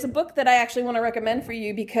there's a book that I actually want to recommend for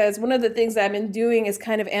you, because one of the things that I've been doing is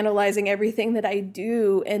kind of analyzing everything that I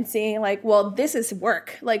do and seeing like, well, this is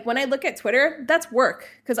work. Like when I look at Twitter, that's work,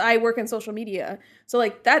 because I work in social media. So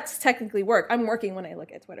like that's technically work. I'm working when I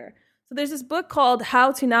look at Twitter. So there's this book called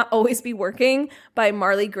How to Not Always Be Working by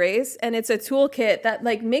Marley Grace. And it's a toolkit that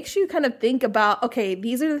like makes you kind of think about, okay,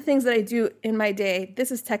 these are the things that I do in my day.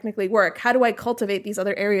 This is technically work. How do I cultivate these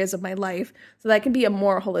other areas of my life so that I can be a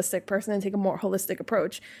more holistic person and take a more holistic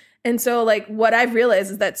approach? And so like what I've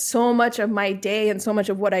realized is that so much of my day and so much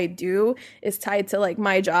of what I do is tied to like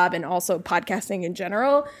my job and also podcasting in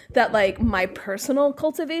general, that like my personal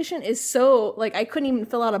cultivation is so like I couldn't even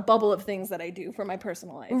fill out a bubble of things that I do for my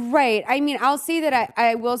personal life. Right. I mean, I'll say that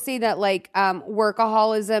I will say that like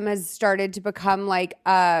workaholism has started to become like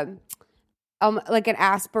an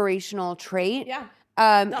aspirational trait. Yeah.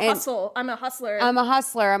 Hustle. I'm a hustler.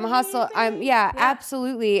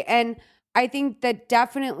 Absolutely. And I think that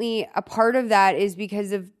definitely a part of that is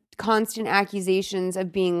because of constant accusations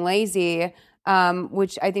of being lazy,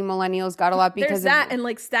 which I think millennials got a lot because there's that and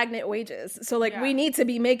like stagnant wages. So like we need to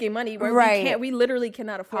be making money where we literally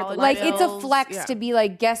cannot afford to like it's a flex to be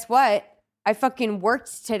like, guess what? I fucking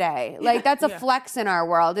worked today. Like that's a flex in our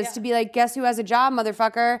world is to be like, guess who has a job,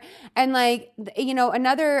 motherfucker? And like, you know,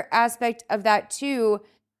 another aspect of that too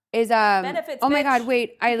is benefits. Oh my God,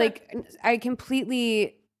 wait, I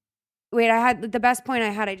completely. Wait, I had the best point I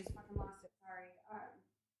just fucking lost it.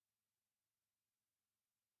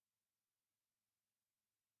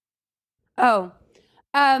 Sorry.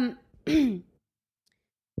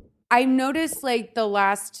 I noticed like the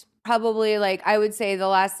last, probably like I would say the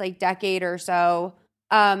last like decade or so,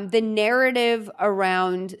 the narrative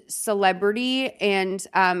around celebrity and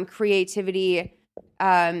creativity,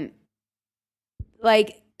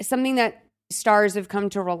 like something that stars have come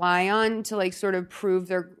to rely on to like sort of prove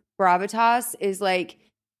their gravitas is like,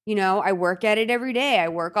 you know, I work at it every day. I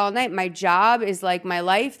work all night. My job is like my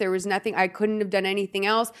life. There was nothing, I couldn't have done anything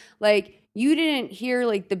else. Like you didn't hear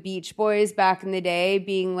like the Beach Boys back in the day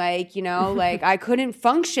being like, you know, like I couldn't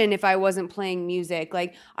function if I wasn't playing music.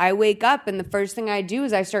 Like I wake up and the first thing I do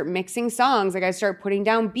is I start mixing songs. Like I start putting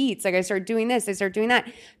down beats. Like I start doing this. I start doing that.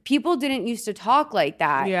 People didn't used to talk like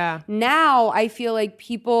that. Yeah. Now I feel like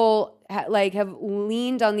people have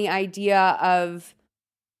leaned on the idea of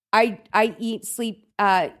I eat, sleep,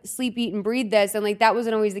 eat, and breathe this. And like, that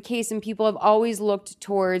wasn't always the case. And people have always looked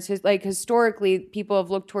towards, like historically, people have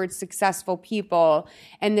looked towards successful people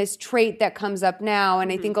and this trait that comes up now.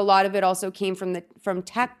 And I think a lot of it also came from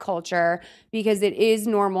tech culture, because it is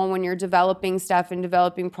normal when you're developing stuff and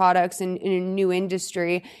developing products in a new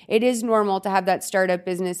industry. It is normal to have that startup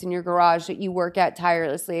business in your garage that you work at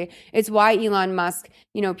tirelessly. It's why Elon Musk,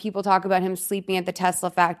 you know, people talk about him sleeping at the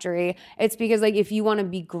Tesla factory. It's because like, if you want to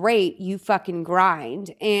be great, you fucking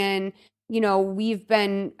grind. And, you know, we've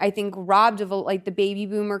been, I think, robbed of like the baby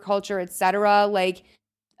boomer culture, et cetera. Like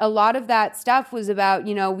a lot of that stuff was about,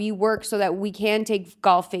 you know, we work so that we can take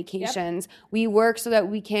golf vacations. Yep. We work so that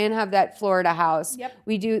we can have that Florida house. Yep.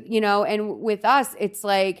 We do, you know, and with us, it's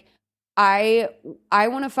like, I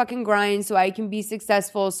want to fucking grind so I can be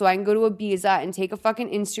successful, so I can go to Ibiza and take a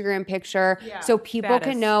fucking Instagram picture so people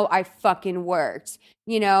can know I fucking worked,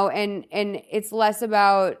 you know, and it's less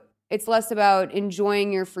about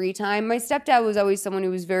enjoying your free time. My stepdad was always someone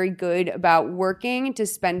who was very good about working to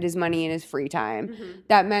spend his money in his free time. Mm-hmm.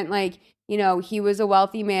 That meant like, you know, he was a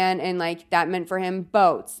wealthy man and like that meant for him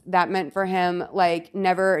boats. That meant for him like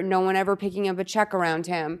no one ever picking up a check around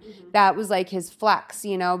him. Mm-hmm. That was like his flex,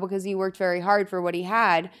 you know, because he worked very hard for what he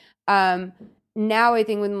had. Now I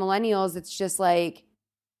think with millennials, it's just like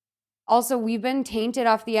also we've been tainted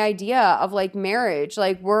off the idea of like marriage.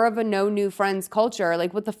 Like we're of a no new friends culture.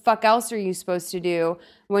 Like what the fuck else are you supposed to do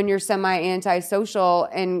when you're semi-antisocial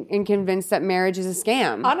and convinced that marriage is a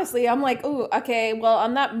scam? Honestly, I'm like, ooh, okay, well,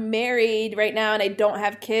 I'm not married right now and I don't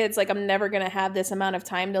have kids. Like I'm never going to have this amount of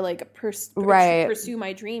time to like pursue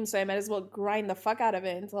my dreams. So I might as well grind the fuck out of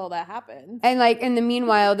it until that happens. And like in the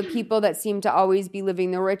meanwhile, the people that seem to always be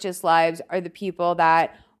living the richest lives are the people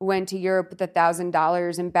that went to Europe with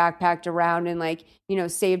 $1,000 and backpacked around and like, you know,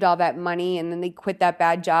 saved all that money, and then they quit that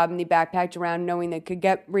bad job and they backpacked around knowing they could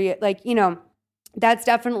get that's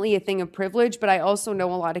definitely a thing of privilege. But I also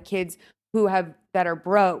know a lot of kids that are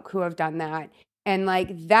broke who have done that. And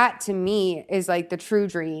like that to me is like the true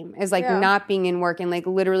dream, is like not being in work and like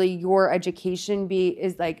literally your education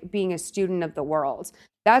is like being a student of the world.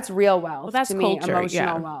 That's real wealth. Well, that's to culture, me,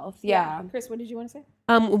 emotional wealth. Yeah. Chris, what did you want to say?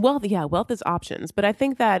 Wealth is options. But I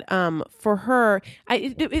think that for her,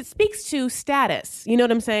 it speaks to status. You know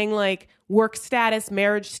what I'm saying? Like work status,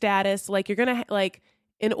 marriage status. Like you're going to like,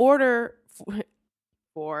 in order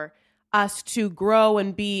for us to grow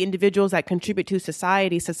and be individuals that contribute to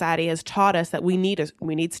society has taught us that we need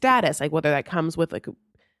status. Like whether that comes with like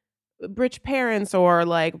rich parents or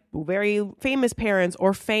like very famous parents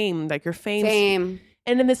or fame, like your fame.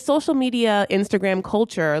 And in this social media, Instagram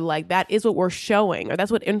culture, like that is what we're showing, or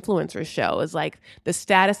that's what influencers show, is like the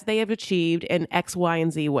status they have achieved in X, Y,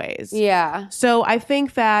 and Z ways. Yeah. So I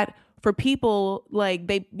think that for people, like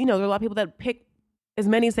there are a lot of people that pick as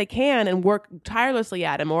many as they can and work tirelessly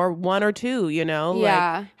at them, or one or two,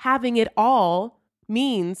 like having it all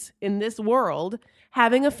means in this world,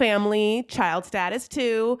 having a family, child status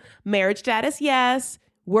too, marriage status, yes,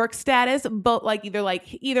 work status, but like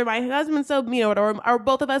either my husband, or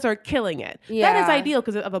both of us are killing it. Yeah. That is ideal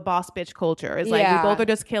because of a boss bitch culture. It's like we both are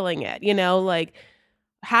just killing it, like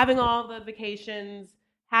having all the vacations,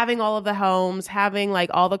 having all of the homes, having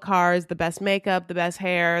like all the cars, the best makeup, the best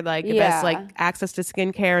hair, like the best like access to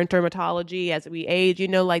skincare and dermatology as we age,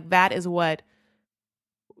 like that is what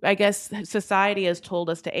I guess society has told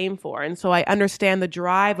us to aim for. And so I understand the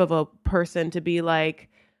drive of a person to be like,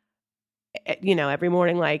 every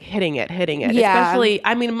morning, like hitting it. Yeah. Especially,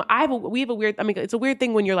 I mean, it's a weird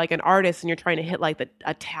thing when you're like an artist and you're trying to hit like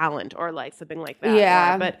a talent or like something like that.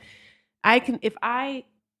 Yeah. But if I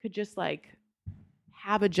could just like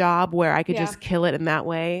have a job where I could just kill it in that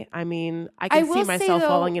way, I mean, I can see myself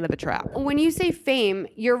falling into the trap. When you say fame,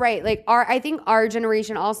 you're right. Like I think our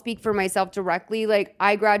generation, I'll speak for myself directly. Like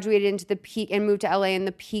I graduated into the peak and moved to LA in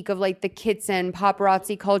the peak of like the Kitson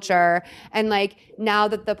paparazzi culture. And like now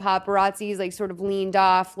that the paparazzi is like sort of leaned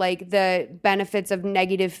off, like the benefits of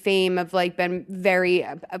negative fame have like become very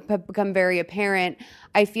apparent.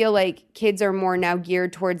 I feel like kids are more now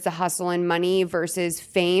geared towards the hustle and money versus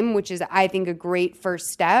fame, which is, I think, a great first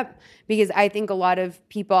step, because I think a lot of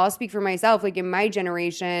people, I'll speak for myself, like in my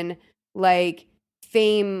generation, like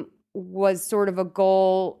fame was sort of a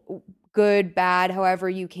goal, good, bad, however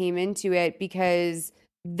you came into it, because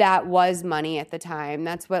that was money at the time.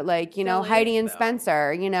 That's what like, Heidi and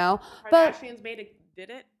Spencer, Kardashians did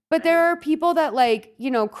it. But there are people that like,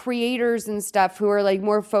 creators and stuff who are like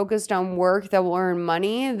more focused on work that will earn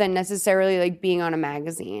money than necessarily like being on a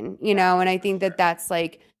magazine, and I think that that's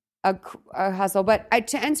like a hustle. But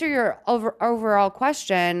to answer your overall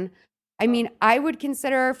question, I mean, I would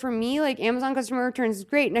consider, for me, like Amazon customer returns is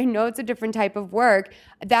great. And I know it's a different type of work.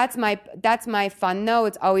 That's my fun though.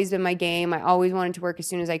 It's always been my game. I always wanted to work as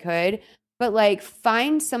soon as I could. But like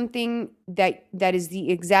find something that is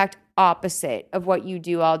the exact opposite of what you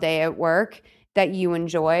do all day at work that you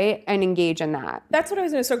enjoy, and engage in that. That's what I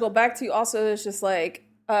was going to circle back to also. Is just like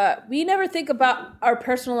we never think about our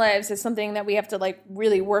personal lives as something that we have to like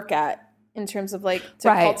really work at in terms of like to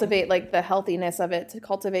cultivate like the healthiness of it, to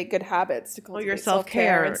cultivate good habits, to cultivate your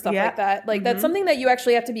self-care and stuff like that. Like that's something that you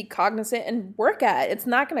actually have to be cognizant and work at. It's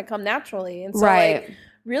not going to come naturally. And so like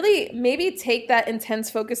really maybe take that intense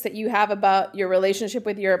focus that you have about your relationship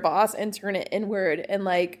with your boss and turn it inward and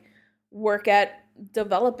like work at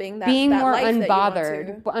developing that, being that more life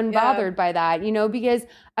unbothered by that, because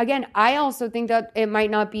again, I also think that it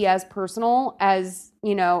might not be as personal as,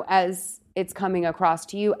 as it's coming across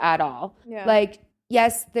to you at all. Yeah. Like,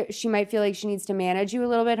 yes, she might feel like she needs to manage you a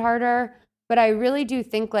little bit harder, but I really do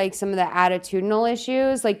think like some of the attitudinal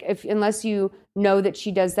issues, like unless you know that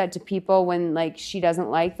she does that to people when like she doesn't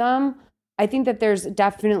like them, I think that there's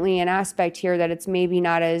definitely an aspect here that it's maybe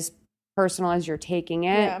not as personal as you're taking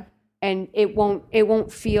it. Yeah. And it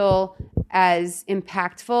won't feel as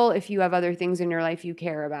impactful if you have other things in your life you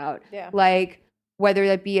care about. Yeah. Like whether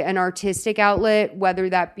that be an artistic outlet, whether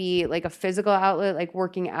that be like a physical outlet, like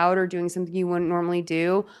working out or doing something you wouldn't normally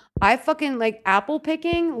do. I fucking like apple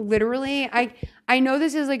picking. Literally, I know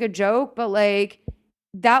this is like a joke, but like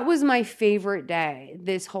that was my favorite day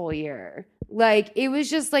this whole year. Like it was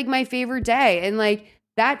just like my favorite day, and like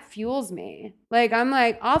that fuels me. Like I'm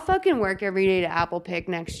like, I'll fucking work every day to apple pick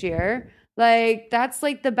next year. Like that's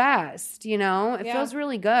like the best, you know? It feels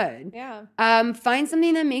really good. Yeah. Find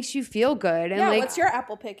something that makes you feel good. And Yeah, like, what's your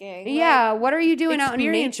apple picking? Yeah, what are you doing out in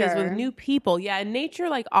experiences nature? with new people? Yeah, in nature,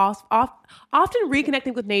 like often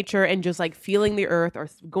reconnecting with nature and just like feeling the earth or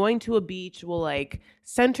going to a beach will like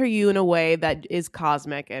center you in a way that is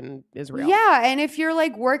cosmic and is real. Yeah, and if you're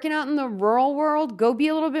like working out in the rural world, go be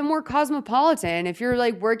a little bit more cosmopolitan. If you're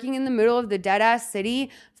like working in the middle of the dead ass city,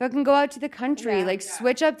 fucking go out to the country.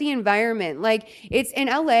 Switch up the environment. Like it's in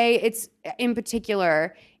LA, it's in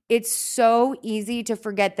particular, it's so easy to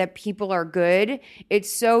forget that people are good.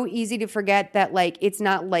 It's so easy to forget that like it's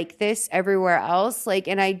not like this everywhere else. Like,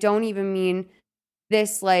 and I don't even mean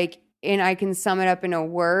this like, and I can sum it up in a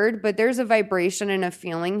word, but there's a vibration and a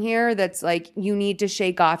feeling here that's like you need to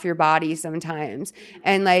shake off your body sometimes.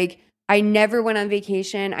 And like I never went on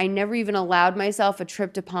vacation. I never even allowed myself a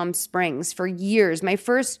trip to Palm Springs for years. My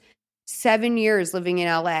first 7 years living in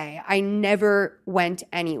LA, I never went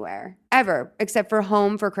anywhere ever except for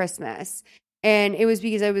home for Christmas. And it was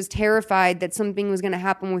because I was terrified that something was going to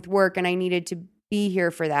happen with work and I needed to be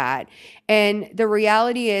here for that. And the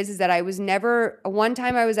reality is that I was never, one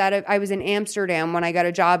time I was in Amsterdam when I got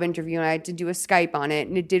a job interview and I had to do a Skype on it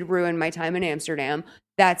and it did ruin my time in Amsterdam.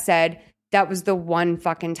 That said, that was the one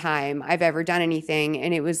fucking time I've ever done anything.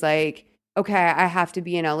 And it was like, okay, I have to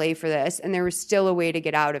be in LA for this. And there was still a way to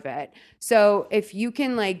get out of it. So if you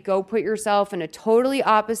can like go put yourself in a totally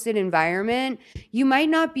opposite environment, you might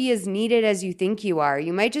not be as needed as you think you are.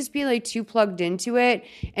 You might just be like too plugged into it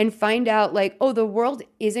and find out like, oh, the world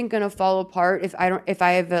isn't going to fall apart if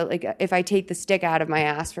I take the stick out of my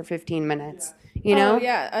ass for 15 minutes. You know? Oh,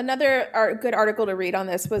 yeah. Another good article to read on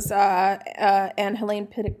this was Anne Helene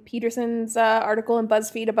Peterson's article in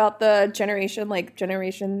BuzzFeed about the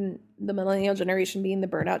millennial generation being the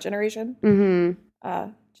burnout generation. Mm-hmm.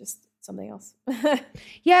 Just something else.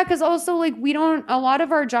 Yeah, because also like a lot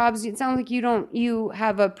of our jobs, it sounds like you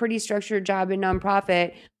have a pretty structured job in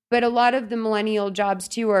nonprofit, but a lot of the millennial jobs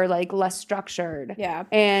too are like less structured. Yeah.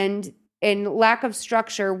 And lack of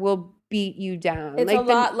structure will beat you down. It's like a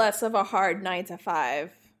lot less of a hard 9 to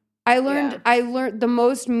 5. I learned the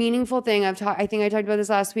most meaningful thing I think I talked about this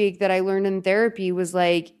last week that I learned in therapy was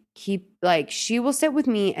like she will sit with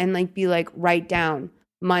me and like be like, write down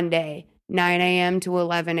Monday 9 a.m. to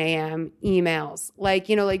 11 a.m. emails, like,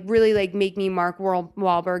 you know, like really like make me Mark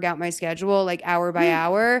Wahlberg out my schedule like hour by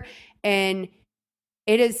hour. And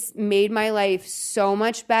it has made my life so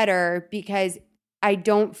much better because I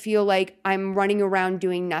don't feel like I'm running around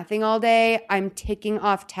doing nothing all day. I'm ticking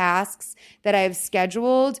off tasks that I have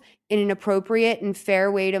scheduled in an appropriate and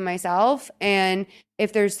fair way to myself. And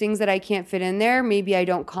if there's things that I can't fit in there, maybe I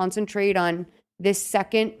don't concentrate on this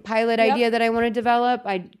second pilot idea that I want to develop.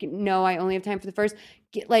 I know I only have time for the first.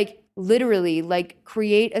 Literally,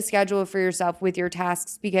 create a schedule for yourself with your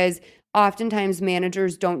tasks because oftentimes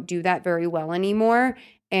managers don't do that very well anymore.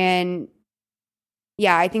 And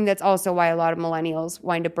yeah, I think that's also why a lot of millennials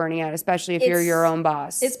wind up burning out, especially if you're your own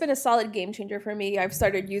boss. It's been a solid game changer for me. I've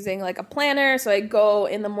started using like a planner. So I go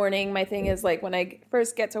in the morning. My thing is like when I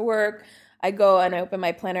first get to work, I go and I open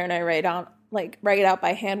my planner and I write out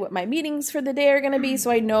by hand what my meetings for the day are going to be. So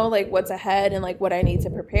I know like what's ahead and like what I need to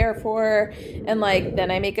prepare for. And like then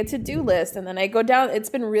I make a to-do list and then I go down. It's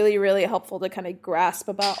been really, really helpful to kind of grasp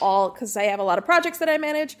about all because I have a lot of projects that I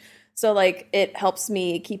manage. So like it helps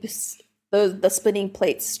me keep the spinning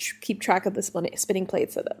plates, keep track of the spinning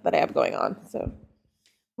plates that I have going on. So,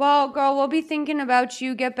 well, girl, we'll be thinking about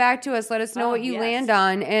you. Get back to us. Let us know what you land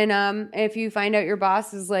on. And if you find out your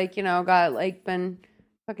boss is like, you know, got like been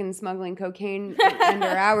fucking smuggling cocaine under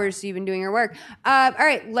hours, so you've been doing your work. All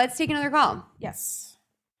right, let's take another call. Yes.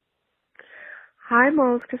 Hi,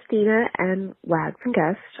 Moles, Christina, and Wags and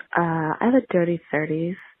Guest. I have a dirty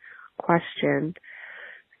 30s question.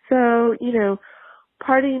 So, you know,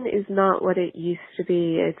 partying is not what it used to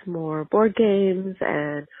be. It's more board games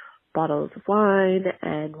and bottles of wine.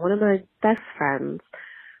 And one of my best friends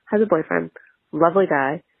has a boyfriend, lovely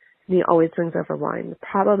guy, and he always brings over wine. The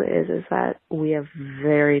problem is that we have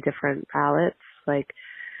very different palates. Like,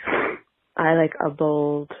 I like a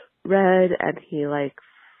bold red and he likes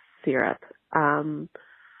syrup.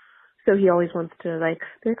 So he always wants to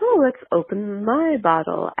be like, oh, let's open my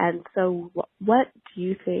bottle. And so what do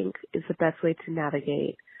you think is the best way to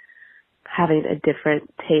navigate having a different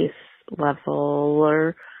taste level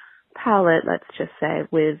or palate, let's just say,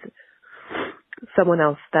 with someone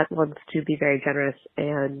else that wants to be very generous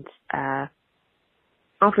and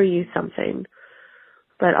offer you something,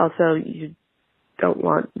 but also you don't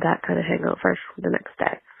want that kind of hangout fresh the next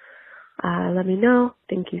day. Let me know.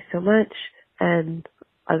 Thank you so much. And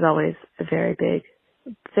as always, a very, very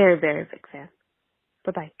big fan.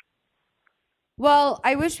 Bye-bye. Well,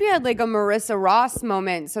 I wish we had like a Marissa Ross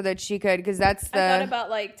moment so that she could, because that's the. I thought about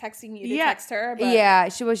like texting you to text her. But Yeah,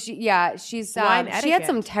 she's Wine she had etiquette.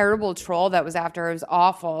 some terrible troll that was after her. It was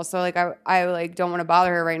awful. So like I like don't want to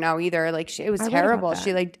bother her right now either. Like it was I read about terrible. that.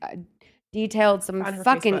 She like detailed some On her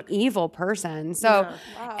fucking Facebook. evil person. So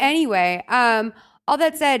Wow. anyway, all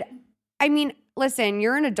that said, I mean, listen,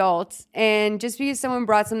 you're an adult, and just because someone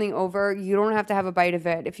brought something over, you don't have to have a bite of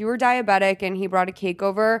it. If you were diabetic and he brought a cake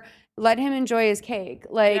over, let him enjoy his cake.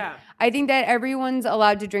 Like, Yeah. I think that everyone's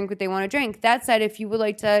allowed to drink what they want to drink. That said, if you would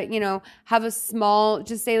like to, you know, have a small,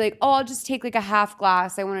 just say like, oh, I'll just take like a half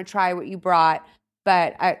glass. I want to try what you brought,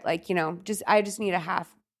 but I like, you know, I just need a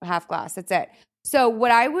half glass. That's it. So what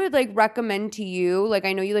I would like recommend to you, like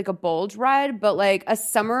I know you like a bold red, but like a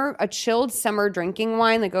chilled summer drinking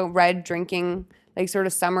wine, like a red drinking, like sort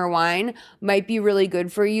of summer wine might be really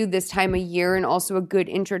good for you this time of year, and also a good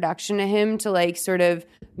introduction to him to like sort of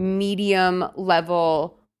medium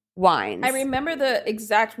level wines. I remember the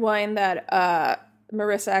exact wine that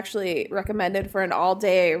Marissa actually recommended for an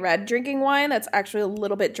all-day red drinking wine that's actually a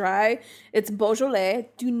little bit dry. It's Beaujolais.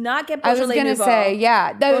 Do not get I Beaujolais was gonna Nouveau. say,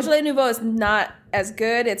 yeah, Beaujolais Nouveau is not as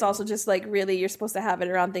good. It's also just like really you're supposed to have it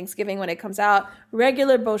around Thanksgiving when it comes out.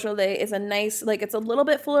 Regular Beaujolais is a nice, like it's a little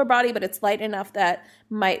bit fuller body, but it's light enough that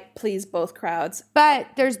might please both crowds. But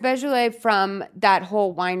there's Beaujolais from that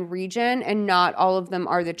whole wine region, and not all of them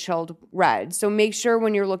are the chilled red. So make sure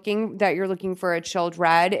when you're looking for a chilled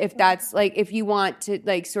red, if that's like, if you want to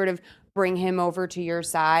like sort of bring him over to your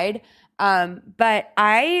side. But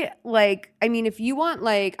I mean, if you want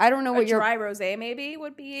like, I don't know what A your dry rosé maybe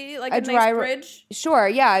would be like A a, dry nice ro- bridge. Sure,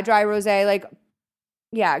 yeah, a dry rosé, like,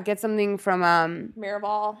 yeah, get something from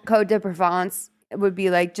Miraval. Côte de Provence. It would be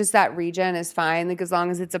like just that region is fine, like as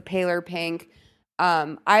long as it's a paler pink.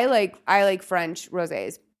 I like French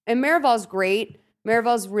rosés, and Miraval's great.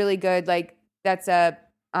 Miraval's really good. Like that's a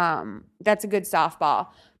good softball.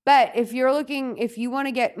 But if you want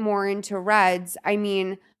to get more into reds, I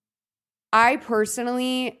mean, I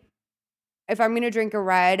personally, if I'm going to drink a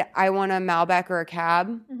red, I want a Malbec or a Cab.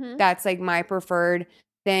 Mm-hmm. That's like my preferred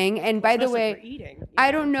thing. And by the Especially for way, eating,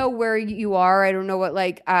 I don't know where you are. I don't know what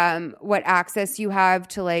like what access you have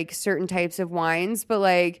to like certain types of wines, but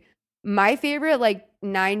like my favorite like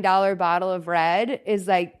 $9 bottle of red is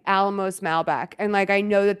like Alamos Malbec. And like I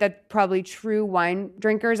know that probably true wine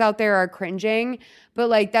drinkers out there are cringing, but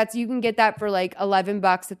like you can get that for like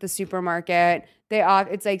 $11 at the supermarket.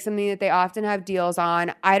 It's like something that they often have deals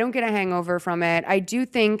on. I don't get a hangover from it. I do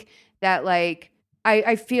think that like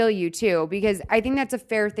I feel you too, because I think that's a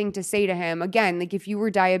fair thing to say to him. Again, like if you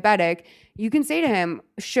were diabetic, you can say to him,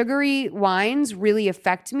 sugary wines really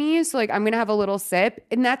affect me. So like I'm going to have a little sip.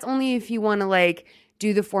 And that's only if you want to like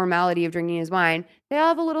do the formality of drinking his wine. They'll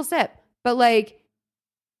have a little sip. But like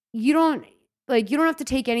you don't have to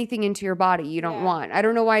take anything into your body you don't want. I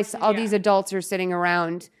don't know why all these adults are sitting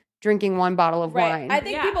around drinking one bottle of wine. I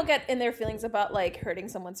think people get in their feelings about like hurting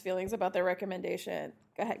someone's feelings about their recommendation.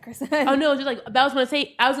 Go ahead, Chris. Oh no, just like I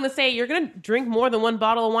was gonna say you're gonna drink more than one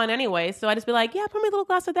bottle of wine anyway. So I just be like, yeah, pour me a little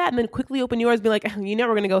glass of that, and then quickly open yours. Be like, you know,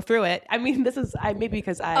 we're gonna go through it. I mean, maybe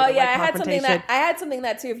because I. Oh yeah, like I had something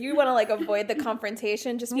that too. If you want to like avoid the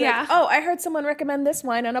confrontation, just be Yeah. like, oh, I heard someone recommend this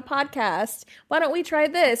wine on a podcast. Why don't we try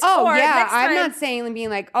this? Oh Or yeah, next I'm time- not saying being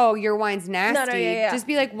like, oh, your wine's nasty. yeah. Just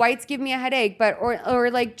be like, whites give me a headache, but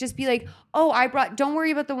or like just be like, oh, don't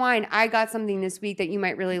worry about the wine. I got something this week that you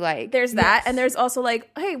might really like. There's that, and there's also like,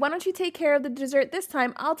 hey, why don't you take care of the dessert this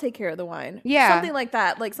time? I'll take care of the wine. Yeah. Something like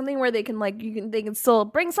that, like something where they can they can still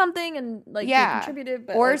bring something and like be contributive,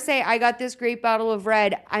 but or like, say, I got this great bottle of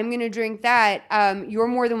red. I'm gonna drink that. You're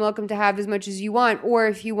more than welcome to have as much as you want. Or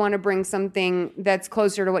if you want to bring something that's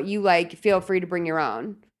closer to what you like, feel free to bring your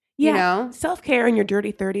own. Yeah. You know? Self-care in your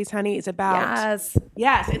dirty 30s, honey, is about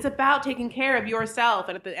yes. it's about taking care of yourself.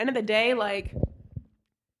 And at the end of the day, like,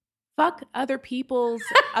 fuck other people's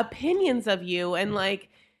opinions of you. And like,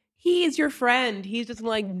 he is your friend. He's just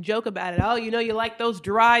like joke about it. Oh, you know, you like those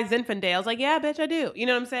dry Zinfandels. Like, yeah, bitch, I do. You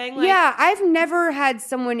know what I'm saying? Like, Yeah, I've never had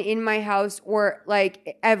someone in my house or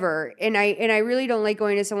like ever, and I really don't like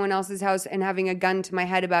going to someone else's house and having a gun to my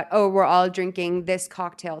head about, oh, we're all drinking this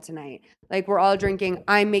cocktail tonight. Like we're all drinking,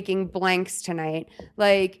 I'm making blanks tonight.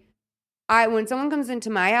 Like when someone comes into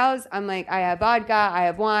my house, I'm like, I have vodka, I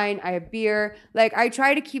have wine, I have beer. Like, I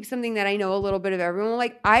try to keep something that I know a little bit of everyone.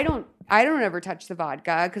 Like, I don't ever touch the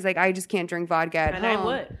vodka because like I just can't drink vodka at home. I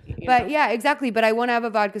would. But yeah, exactly. But I want to have a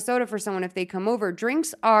vodka soda for someone if they come over.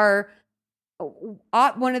 Drinks are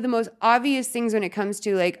one of the most obvious things when it comes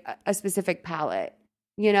to like a specific palate.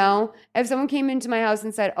 You know, if someone came into my house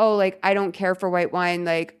and said, "Oh, like I don't care for white wine,"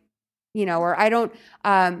 like, you know, or I don't,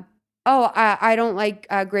 I don't like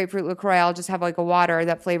grapefruit LaCroix. I'll just have like a water.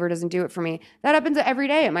 That flavor doesn't do it for me. That happens every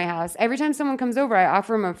day at my house. Every time someone comes over, I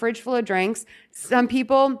offer them a fridge full of drinks. Some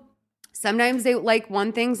people, sometimes they like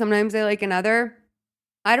one thing, sometimes they like another.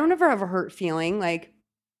 I don't ever have a hurt feeling like,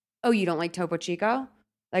 oh, you don't like Topo Chico?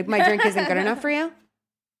 Like my drink isn't good enough for you?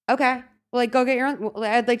 Okay. Well, like, go get your own. Well,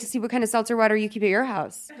 I'd like to see what kind of seltzer water you keep at your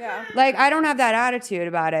house. Yeah. Like, I don't have that attitude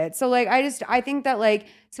about it. So, like, I think that, like,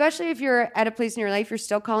 especially if you're at a place in your life, you're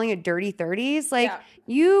still calling it dirty 30s. Like,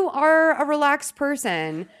 you are a relaxed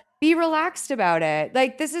person. Be relaxed about it.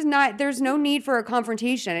 Like, there's no need for a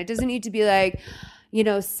confrontation. It doesn't need to be like, you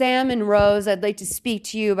know, Sam and Rose, I'd like to speak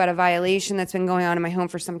to you about a violation that's been going on in my home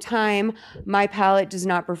for some time. My palate does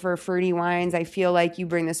not prefer fruity wines. I feel like you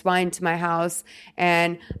bring this wine to my house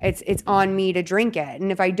and it's on me to drink it. And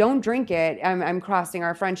if I don't drink it, I'm crossing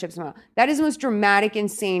our friendships. That is the most dramatic,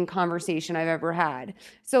 insane conversation I've ever had.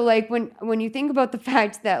 So like when you think about the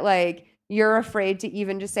fact that like you're afraid to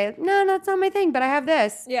even just say, no, that's not my thing, but I have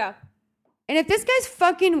this. Yeah. And if this guy's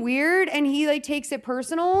fucking weird and he like takes it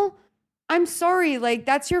personal, I'm sorry, like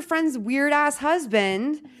that's your friend's weird ass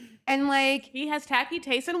husband, and like he has tacky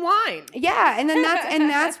taste in wine. Yeah, and then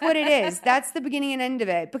that's what it is. That's the beginning and end of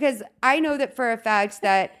it. Because I know that for a fact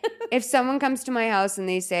that if someone comes to my house and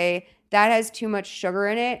they say that has too much sugar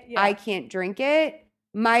in it, I can't drink it.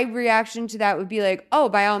 My reaction to that would be like, oh,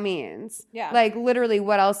 by all means. Yeah. Like literally,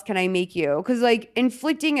 what else can I make you? Because like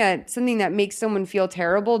inflicting something that makes someone feel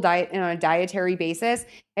terrible on a dietary basis,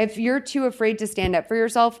 if you're too afraid to stand up for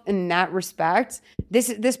yourself in that respect,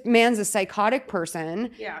 this man's a psychotic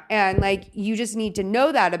person. Yeah. And like you just need to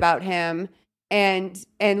know that about him and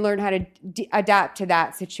learn how to adapt to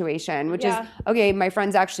that situation, which is, okay, my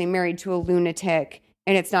friend's actually married to a lunatic.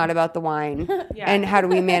 And it's not about the wine. And how do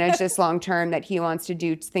we manage this long term that he wants to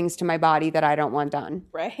do things to my body that I don't want done?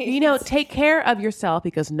 Right. You know, take care of yourself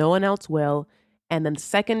because no one else will. And then the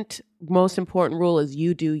second most important rule is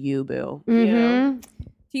you do you, boo. Mm-hmm. You know?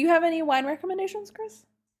 Do you have any wine recommendations, Chris?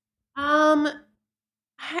 I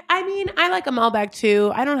mean, I like a Malbec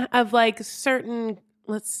too. I don't have like certain,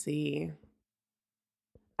 let's see.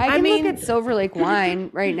 I can look at Silver Lake wine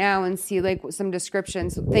right now and see like some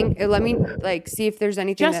descriptions. Let me like see if there's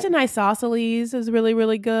anything. Justin Isosceles is really,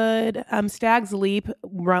 really good. Stag's Leap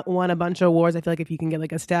won a bunch of awards. I feel like if you can get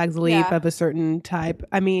like a Stag's Leap of a certain type,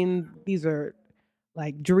 I mean, these are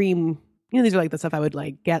like dream. You know, these are like the stuff I would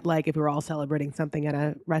like get like if we were all celebrating something at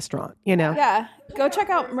a restaurant, you know? Yeah. Go check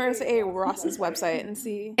out Marissa A. Ross's website and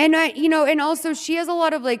see. And and also she has a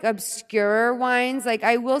lot of like obscure wines. Like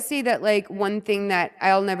I will say that like one thing that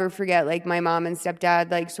I'll never forget, like my mom and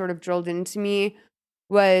stepdad like sort of drilled into me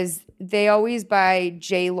was they always buy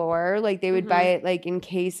J-Lore. Like they would buy it like in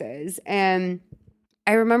cases. And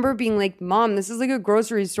I remember being like, Mom, this is like a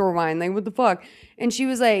grocery store wine. Like what the fuck? And she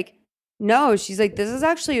was like, no, she's like, this is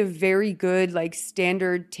actually a very good, like,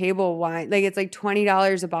 standard table wine. Like, it's like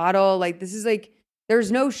 $20 a bottle. Like, this is like,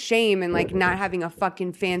 there's no shame in, like, not having a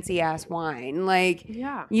fucking fancy ass wine. Like,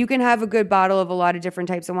 you can have a good bottle of a lot of different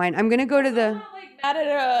types of wine. I'm going to go to the. Not like not at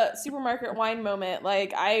a supermarket wine moment.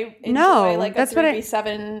 Like, I enjoy, like, a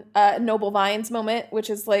 337 Noble Vines moment,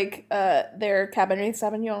 which is, like, their Cabernet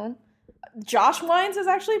Sauvignon. Josh Wines is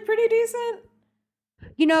actually pretty decent.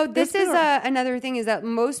 You know, this is another thing is that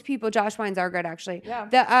most people, Josh wines are good actually.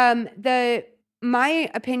 Yeah. My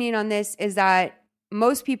opinion on this is that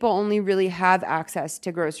most people only really have access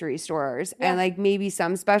to grocery stores and like maybe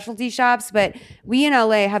some specialty shops, but we in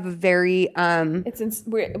LA have a very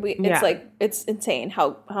it's insane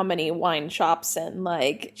how many wine shops and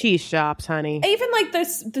like cheese shops, honey. Even like the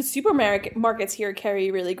supermarkets here carry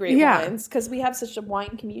really great wines because we have such a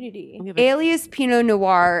wine community. Alias Pinot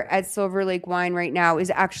Noir at Silver Lake Wine right now is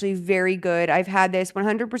actually very good. I've had this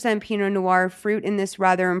 100% Pinot Noir fruit in this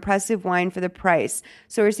rather impressive wine for the price.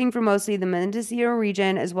 Sourcing from mostly the Mendocino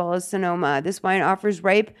region as well as Sonoma. This wine offers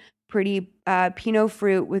ripe, pretty Pinot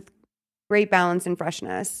fruit with great balance and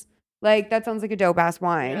freshness. Like that sounds like a dope ass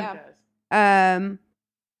wine. Yeah.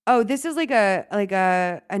 This is like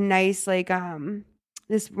a nice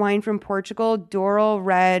this wine from Portugal, Doral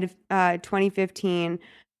Red, 2015.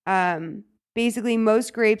 Basically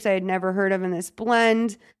most grapes I had never heard of in this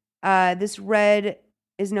blend. This red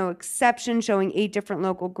is no exception, showing 8 different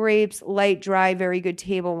local grapes, light, dry, very good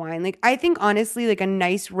table wine. Like, I think honestly, like a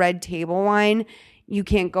nice red table wine, you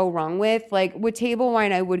can't go wrong with. Like with table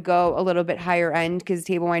wine, I would go a little bit higher end because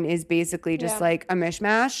table wine is basically just like a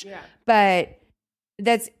mishmash. Yeah. But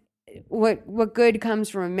that's what good comes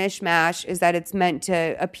from a mishmash is that it's meant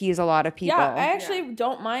to appease a lot of people. Yeah, I actually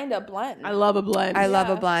don't mind a blend. I love a blend. I love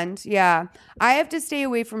a blend. Yeah. I have to stay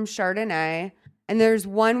away from Chardonnay. And there's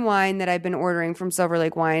one wine that I've been ordering from Silver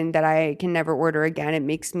Lake Wine that I can never order again. It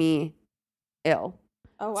makes me ill.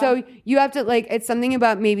 Oh, wow. So you have to like, it's something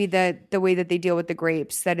about maybe the way that they deal with the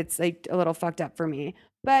grapes that it's like a little fucked up for me.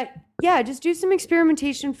 But yeah, just do some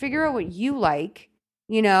experimentation, figure out what you like.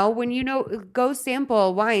 You know, when go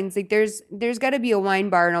sample wines. Like there's got to be a wine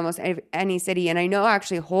bar in almost any city. And I know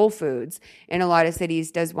actually Whole Foods in a lot of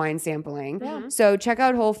cities does wine sampling. Yeah. So check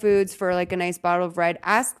out Whole Foods for like a nice bottle of red.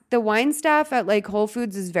 Ask the wine staff at like Whole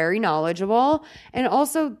Foods is very knowledgeable. And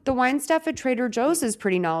also the wine staff at Trader Joe's is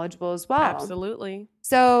pretty knowledgeable as well. Absolutely.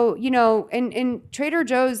 So, you know, and Trader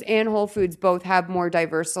Joe's and Whole Foods both have more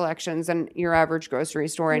diverse selections than your average grocery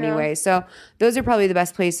store anyway. Yeah. So those are probably the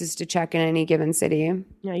best places to check in any given city.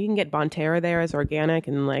 Yeah, you can get Bonterra there as organic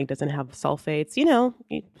and like doesn't have sulfates. You know,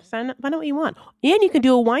 you find out what you want. And you can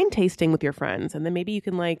do a wine tasting with your friends. And then maybe you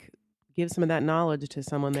can like give some of that knowledge to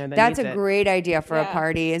someone there that That's needs a great idea for a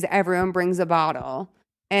party is everyone brings a bottle.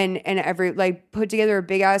 And every like put together a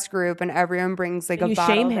big ass group and everyone brings like a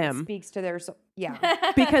bottle that speaks to their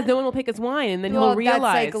because no one will pick his wine and then he'll realize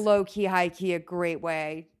that's like low key, high key, a great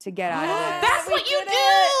way to get out of it. That's what you do.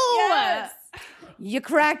 Yes. You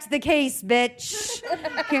cracked the case, bitch.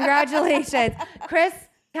 Congratulations, Chris.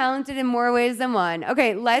 Talented in more ways than one.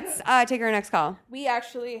 Okay, let's take our next call. We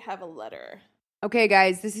actually have a letter. Okay,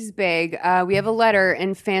 guys, this is big. We have a letter,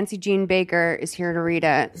 and Fancy Jean Baker is here to read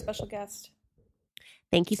it. Special guest.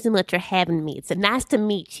 Thank you so much for having me. It's nice to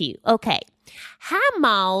meet you. Okay. Hi,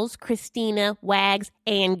 Malls, Christina, Wags,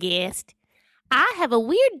 and guest. I have a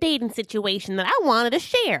weird dating situation that I wanted to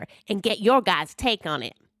share and get your guys' take on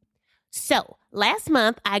it. So, last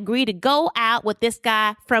month, I agreed to go out with this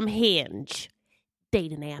guy from Hinge.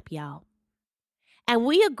 Dating app, y'all. And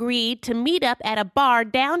we agreed to meet up at a bar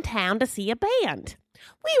downtown to see a band.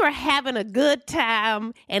 We were having a good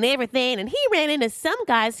time and everything, and he ran into some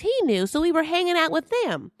guys he knew, so we were hanging out with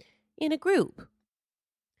them in a group.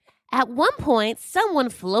 At one point, someone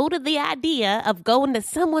floated the idea of going to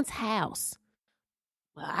someone's house.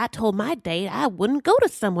 Well, I told my date I wouldn't go to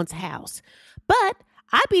someone's house, but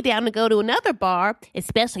I'd be down to go to another bar,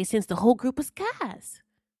 especially since the whole group was guys.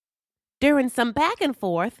 During some back and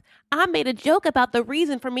forth, I made a joke about the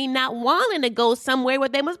reason for me not wanting to go somewhere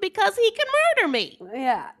with them was because he could murder me.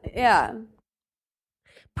 Yeah.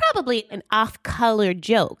 Probably an off-color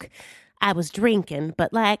joke. I was drinking,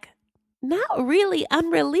 but like, not really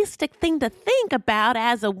unrealistic thing to think about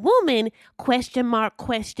as a woman, ?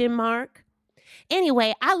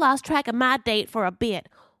 Anyway, I lost track of my date for a bit,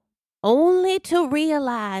 only to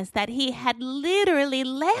realize that he had literally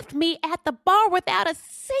left me at the bar without a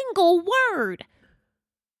single word.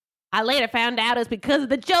 I later found out it was because of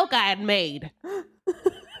the joke I had made.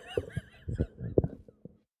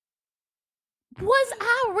 Was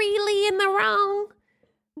I really in the wrong?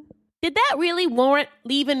 Did that really warrant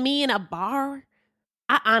leaving me in a bar?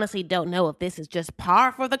 I honestly don't know if this is just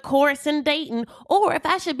par for the course in dating or if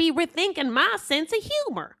I should be rethinking my sense of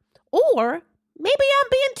humor. Or maybe I'm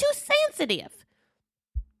being too sensitive.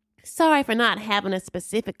 Sorry for not having a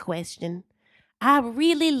specific question. I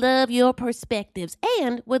really love your perspectives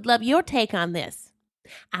and would love your take on this.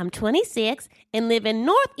 I'm 26 and live in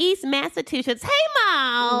Northeast Massachusetts. Hey,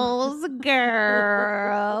 Miles,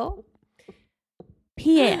 girl.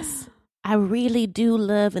 P.S. I really do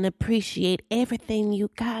love and appreciate everything you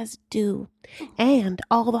guys do and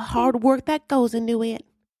all the hard work that goes into it.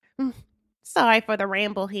 Sorry for the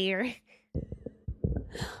ramble here.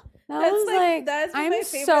 That's I'm my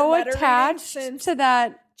favorite so letter attached to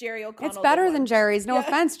that. Jerry O'Connell. It's better than Jerry's. No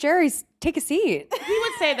offense, Jerry's. Take a seat. He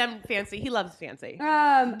would say them fancy. He loves fancy.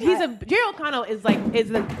 Jerry O'Connell is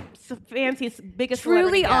the fanciest, biggest.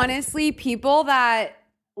 Truly, honestly, people that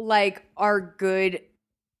like are good,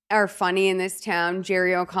 are funny in this town.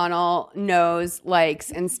 Jerry O'Connell knows, likes,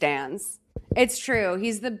 and stands. It's true.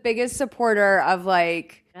 He's the biggest supporter of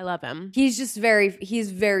like. I love him. He's very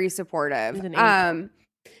supportive. He's an angel.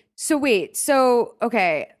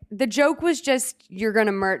 Okay. The joke was just you're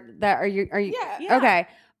gonna murder that. Are you? Yeah. Okay.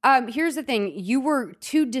 Here's the thing. You were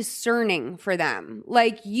too discerning for them.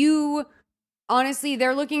 Like you, honestly,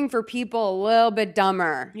 they're looking for people a little bit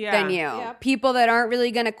dumber than you. Yeah. People that aren't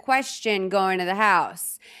really gonna question going to the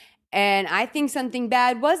house. And I think something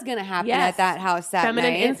bad was going to happen at that house that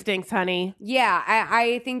Feminine night. instincts, honey. Yeah,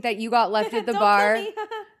 I think that you got left at the Don't bar. kill me.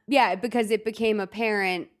 Yeah, because it became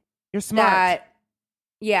apparent You're smart.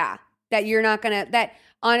 that you're not going to, that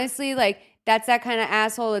honestly, like, that's that kind of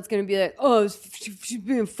asshole that's going to be like, oh, she's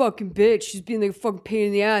being a fucking bitch. She's being like a fucking pain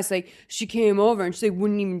in the ass. Like, she came over and she like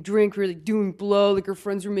wouldn't even drink. We were like doing blow. Like, her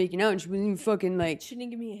friends were making out and she wasn't even fucking like, She didn't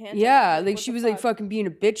give me a hand. yeah, like What she the was like fuck? fucking being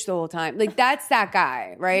a bitch the whole time. Like, that's that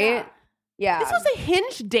guy, right? Yeah. This was a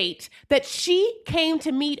Hinge date that she came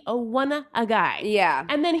to meet a guy. Yeah.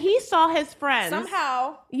 And then he saw his friends.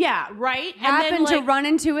 Somehow. Yeah, right? Happened and then, to run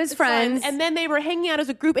into his friends. And then they were hanging out as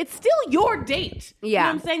a group. It's still your date. You know Yeah.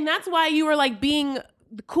 what I'm saying? That's why you were like being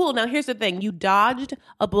cool. Now, here's the thing. You dodged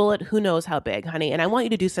a bullet who knows how big, honey. And I want you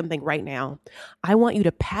to do something right now. I want you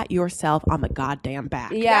to pat yourself on the goddamn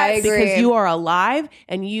back. Yeah, I agree. Because you are alive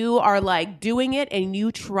and you are like doing it and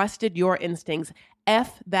you trusted your instincts.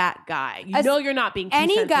 F that guy. You know you're not being too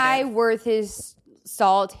any guy sensitive. worth his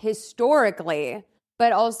salt historically,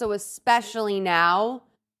 but also especially now,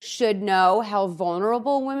 should know how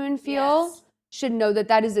vulnerable women feel. Yes. Should know that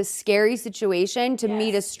that is a scary situation to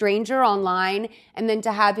meet a stranger online and then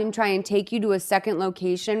to have him try and take you to a second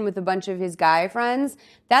location with a bunch of his guy friends.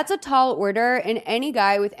 That's a tall order. And any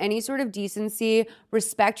guy with any sort of decency,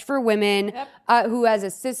 respect for women, who has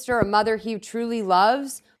a sister, a mother he truly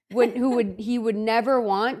loves, he would never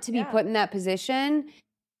want to be put in that position.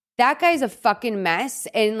 That guy's a fucking mess.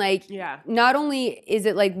 And like, not only is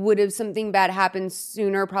it like, would have something bad happened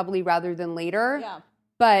sooner, probably rather than later,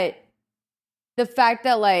 but the fact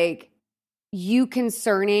that like you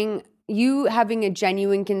having a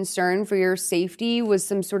genuine concern for your safety was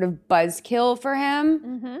some sort of buzzkill for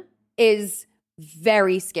him is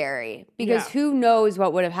very scary, because who knows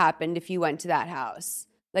what would have happened if you went to that house.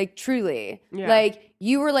 Like, truly. Yeah. Like,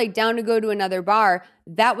 you were like down to go to another bar.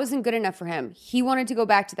 That wasn't good enough for him. He wanted to go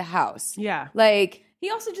back to the house. Yeah. Like, He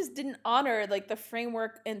also just didn't honor like the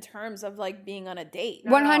framework in terms of like being on a date.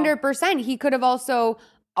 100%. He could have also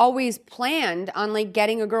always planned on like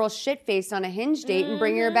getting a girl shit-faced on a Hinge date and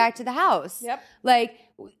bringing her back to the house. Yep. Like,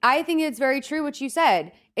 I think it's very true what you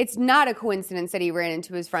said. It's not a coincidence that he ran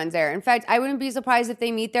into his friends there. In fact, I wouldn't be surprised if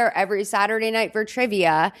they meet there every Saturday night for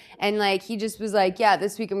trivia. And like, he just was like, yeah,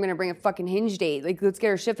 this week I'm going to bring a fucking Hinge date. Like, let's get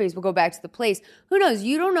her shit-faced. We'll go back to the place. Who knows?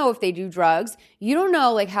 You don't know if they do drugs. You don't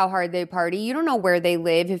know like how hard they party. You don't know where they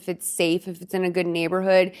live, if it's safe, if it's in a good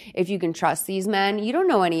neighborhood, if you can trust these men. You don't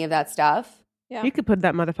know any of that stuff. Yeah. You could put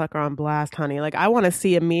that motherfucker on blast, honey. Like, I want to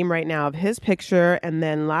see a meme right now of his picture and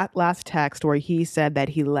then last text where he said that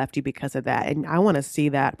he left you because of that. And I want to see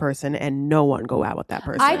that person and no one go out with that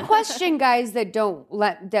person. I question guys that don't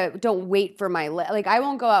wait for my lift. Like, I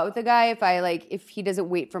won't go out with a guy if he doesn't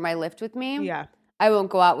wait for my lift with me. Yeah. I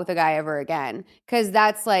won't go out with a guy ever again, because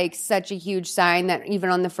that's like such a huge sign that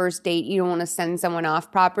even on the first date, you don't want to send someone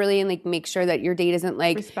off properly and like make sure that your date isn't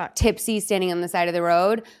like Respect. tipsy standing on the side of the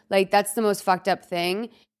road. Like, that's the most fucked up thing.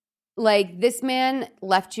 Like, this man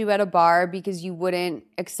left you at a bar because you wouldn't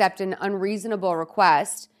accept an unreasonable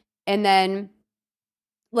request. And then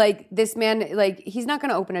like, this man, like, he's not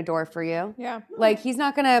going to open a door for you. Yeah. Like, he's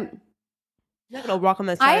not going to. You're not gonna walk on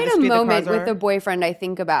the side I of the had a street the moment cars with are. a boyfriend I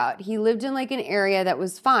think about. He lived in like an area that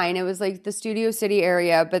was fine. It was like the Studio City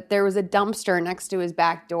area, but there was a dumpster next to his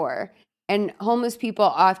back door. And homeless people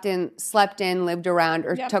often slept in, lived around,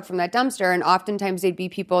 or took from that dumpster. And oftentimes they'd be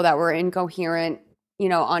people that were incoherent,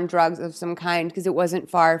 on drugs of some kind, because it wasn't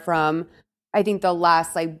far from, I think, the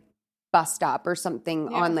last like bus stop or something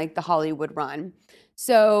on like the Hollywood run.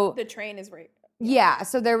 So The train is right. yeah,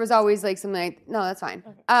 so there was always like something like, no, that's fine.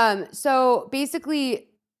 Okay. So basically,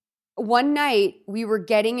 one night we were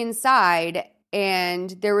getting inside and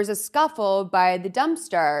there was a scuffle by the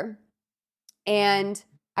dumpster. And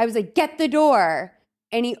I was like, get the door.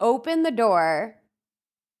 And he opened the door,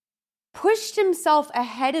 pushed himself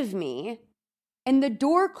ahead of me, and the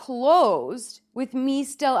door closed with me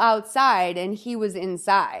still outside and he was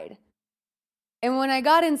inside. And when I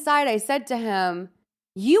got inside, I said to him,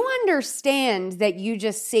 you understand that you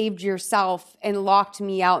just saved yourself and locked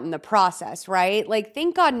me out in the process, right? Like,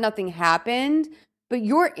 thank God nothing happened, but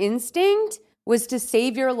your instinct was to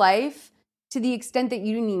save your life to the extent that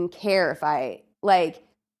you didn't even care if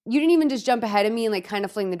you didn't even just jump ahead of me and like kind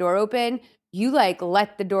of fling the door open. You like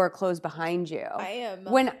let the door close behind you. I am.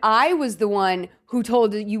 When I was the one who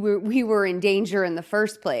told you we were in danger in the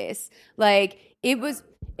first place. Like, it was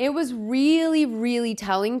really, really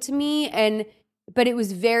telling to me, but it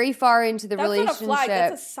was very far into the That's relationship. not a flag.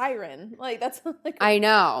 That's a siren. Like, that's like. I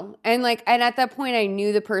know. And at that point I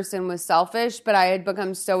knew the person was selfish, but I had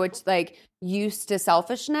become so like used to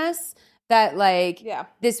selfishness that like Yeah.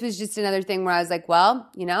 this was just another thing where I was like, well,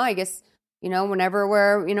 I guess, whenever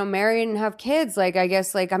we're, married and have kids, like, I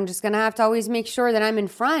guess, like, I'm just going to have to always make sure that I'm in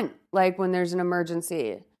front, like, when there's an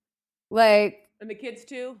emergency. Like, And the kids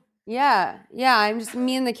too? yeah.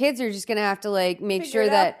 Me and the kids are just going to have to, like, make Figure sure it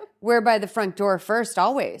that out. we're by the front door first,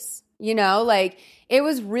 always. Like, it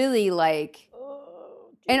was really, like,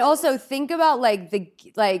 and also think about,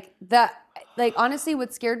 honestly,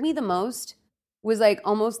 what scared me the most was, like,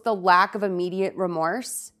 almost the lack of immediate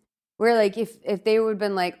remorse. Where, like, if they would have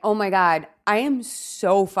been like, oh, my God, I am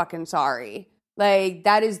so fucking sorry. Like,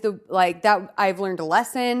 that is that I've learned a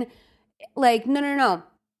lesson. Like, no.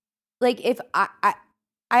 Like, if I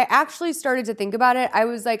actually started to think about it, I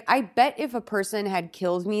was like, I bet if a person had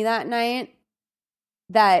killed me that night,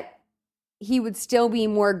 that he would still be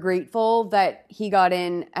more grateful that he got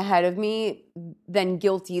in ahead of me than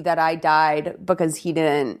guilty that I died because he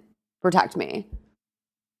didn't protect me.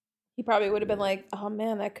 He probably would have been like, oh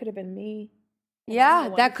man, that could have been me. Yeah,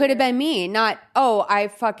 that could have been me. Not, oh, I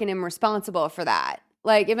fucking am responsible for that.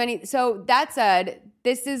 Like, so that said,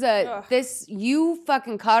 you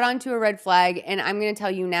fucking caught onto a red flag, and I'm going to tell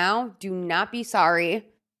you now, do not be sorry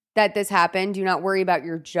that this happened. Do not worry about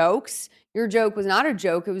your jokes. Your joke was not a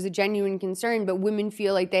joke. It was a genuine concern, but women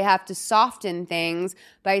feel like they have to soften things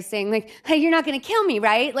by saying, like, hey, you're not going to kill me,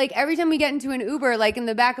 right? Like, every time we get into an Uber, like, in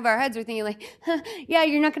the back of our heads, we're thinking, like, yeah,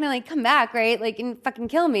 you're not going to, like, come back, right? Like, and fucking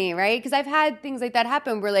kill me, right? Because I've had things like that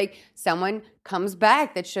happen where, like, someone comes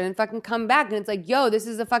back that shouldn't fucking come back. And it's like, yo, this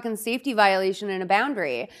is a fucking safety violation and a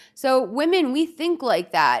boundary. So women, we think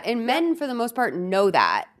like that. And men, for the most part, know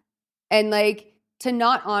that. And, like, to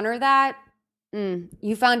not honor that,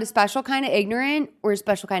 you found a special kind of ignorant or a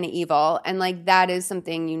special kind of evil. And, like, that is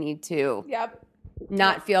something you need to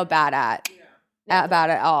not feel bad about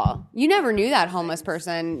at all. You never knew that homeless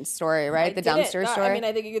person story, right? The dumpster story. I mean,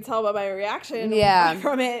 I think you could tell by my reaction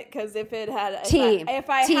from it, because if it had if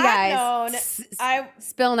I had known, I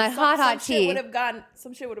spilling that hot tea.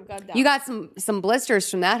 Some shit would have gone down. You got some blisters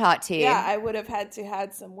from that hot tea. Yeah, I would have had to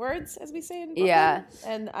had some words, as we say in Brooklyn,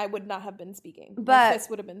 and I would not have been speaking. But this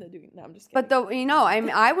would have been the doing. No, I'm just kidding. But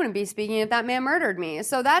I wouldn't be speaking if that man murdered me.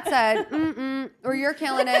 So that said, or you're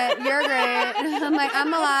killing it, you're great. I'm like,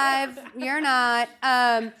 I'm alive, you're not.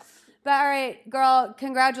 But all right, girl,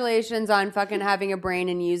 congratulations on fucking having a brain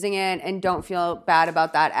and using it, and don't feel bad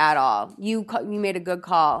about that at all. You made a good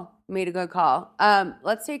call.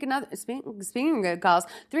 Let's take another, speaking of good calls,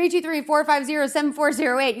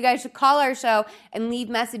 323-450-7408. You guys should call our show and leave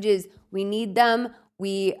messages. We need them.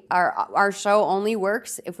 Our show only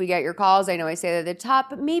works if we get your calls. I know I say that at the top,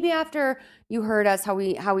 but maybe after you heard us, how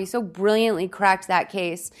we so brilliantly cracked that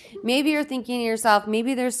case, maybe you're thinking to yourself,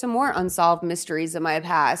 maybe there's some more unsolved mysteries in my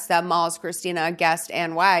past that Malls, Christina, Guest,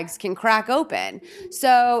 and Wags can crack open.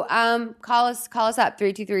 So call us up,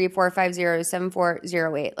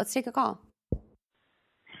 323-450-7408. Let's take a call.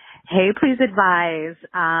 Hey, please advise.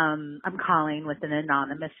 I'm calling with an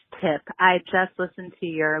anonymous tip. I just listened to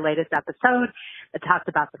your latest episode that talked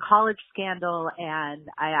about the college scandal, and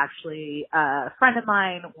a friend of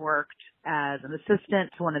mine worked as an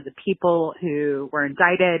assistant to one of the people who were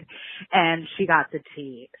indicted, and she got the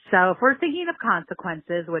tea. So if we're thinking of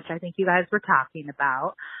consequences, which I think you guys were talking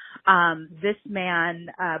about, this man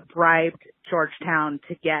bribed Georgetown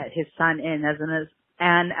to get his son in as an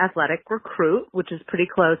athletic recruit, which is pretty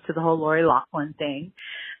close to the whole Lori Loughlin thing.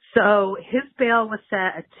 So his bail was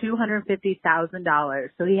set at $250,000.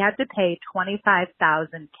 So he had to pay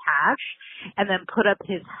 $25,000 cash and then put up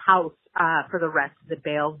his house for the rest of the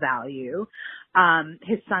bail value.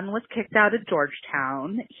 His son was kicked out of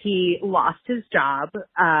Georgetown. He lost his job,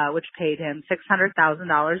 which paid him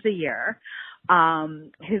 $600,000 a year.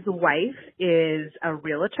 His wife is a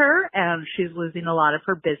realtor, and she's losing a lot of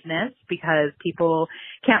her business because people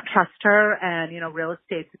can't trust her, and, real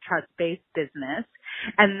estate's a trust-based business.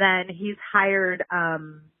 And then he's hired,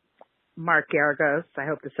 Mark Garagos. I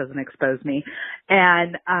hope this doesn't expose me.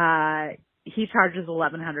 And, he charges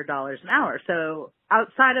 $1,100 an hour. So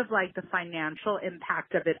outside of like the financial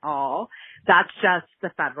impact of it all, that's just the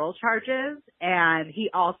federal charges. And he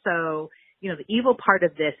also, the evil part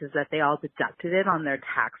of this is that they all deducted it on their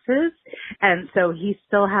taxes. And so he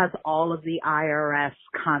still has all of the IRS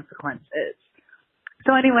consequences.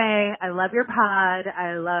 So anyway, I love your pod.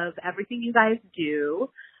 I love everything you guys do.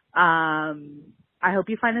 I hope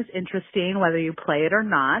you find this interesting, whether you play it or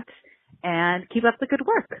not, and keep up the good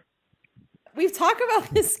work. We've talked about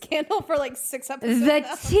this scandal for like 6 episodes. The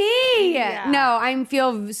tea. Yeah. No,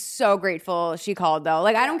 feel so grateful she called though.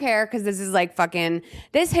 Like, I don't care, because this is like fucking,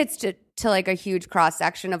 this hits to to like a huge cross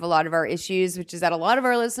section of a lot of our issues, which is that a lot of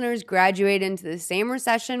our listeners graduate into the same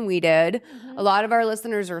recession we did. A lot of our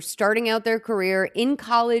listeners are starting out their career in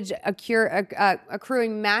college,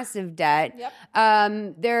 accruing massive debt.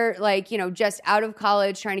 They're like, you know, just out of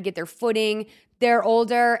college trying to get their footing. They're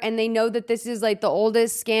older and they know that this is like the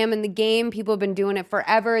oldest scam in the game. People have been doing it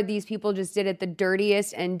forever. These people just did it the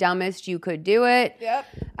dirtiest and dumbest you could do it.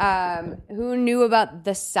 Who knew about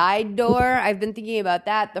the side door? I've been thinking about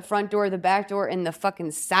that. The front door, the back door, and the fucking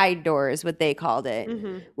side door is what they called it.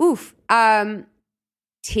 Oof.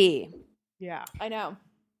 T. Yeah. I know.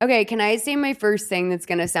 Okay, can I say my first thing that's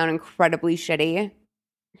going to sound incredibly shitty?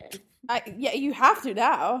 Yeah, you have to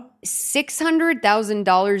now.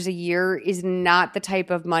 $600,000 a year is not the type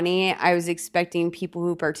of money I was expecting people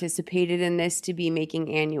who participated in this to be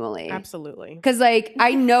making annually. Absolutely. Because, like,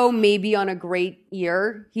 I know maybe on a great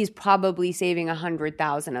year, he's probably saving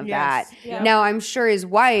 $100,000 of that. Yep. Now, I'm sure his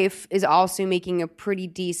wife is also making a pretty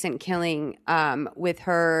decent killing with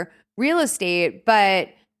her real estate, but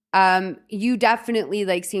you definitely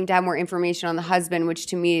like seem to have more information on the husband, which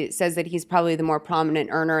to me says that he's probably the more prominent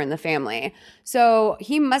earner in the family. So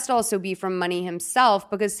he must also be from money himself,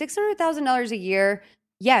 because $600,000 a year,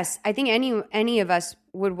 yes, I think any of us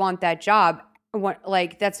would want that job.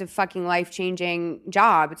 Like, that's a fucking life-changing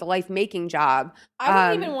job. It's a life-making job. I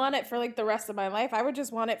wouldn't even want it for like the rest of my life. I would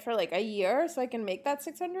just want it for like a year so I can make that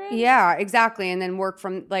 600. Yeah, exactly. And then work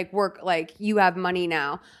like you have money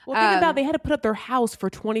now. Well, think about they had to put up their house for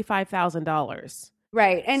 $25,000.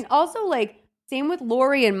 Right. And also, like, same with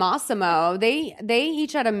Lori and Massimo. They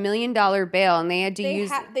each had $1 million bail, and they had to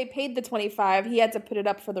they paid the 25. He had to put it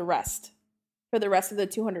up for the rest of the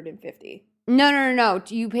 250. No.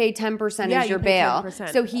 You pay 10% as your bail. 10%.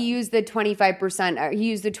 So he used the 25%. He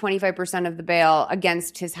used the 25% of the bail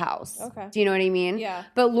against his house. Okay. Do you know what I mean? Yeah.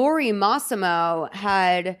 But Lori and Massimo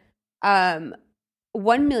had $1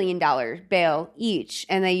 million bail each,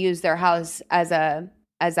 and they used their house as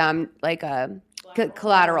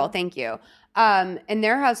collateral. Thank you. And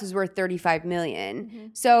their house is worth $35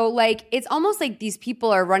 million. So like, it's almost like these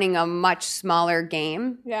people are running a much smaller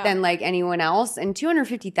game than like anyone else. And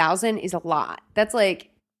 $250,000 is a lot. That's like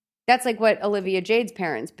what Olivia Jade's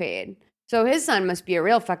parents paid. So his son must be a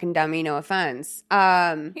real fucking dummy. No offense.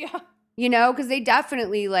 You know, because they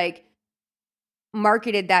definitely like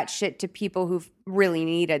marketed that shit to people who really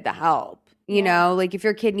needed the help. You know, like if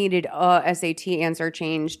your kid needed a SAT answer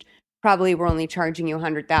changed, probably we're only charging you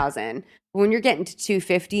 $100,000. When you're getting to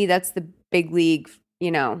 $250,000, that's the big league,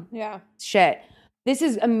 you know, shit. This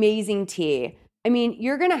is amazing tea. I mean,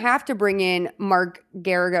 you're going to have to bring in Mark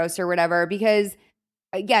Garagos or whatever, because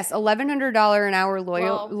yes, $1,100 an hour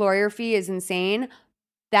lawyer fee is insane.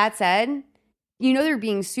 That said, you know, they're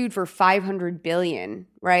being sued for $500 billion,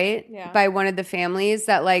 right? Yeah. By one of the families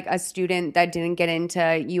that like a student that didn't get into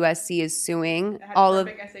USC is suing. That had all of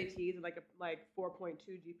SATs and like 4.2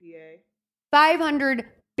 GPA. $500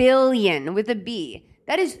 billion with a B.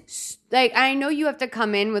 That is like, I know you have to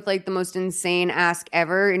come in with like the most insane ask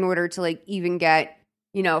ever in order to like even get,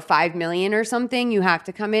 you know, 5 million or something. You have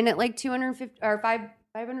to come in at like 250 or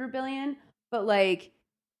 500 billion. But like,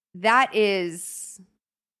 that is,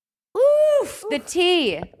 oof, the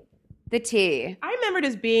tea. I remember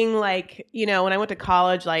just being like, you know, when I went to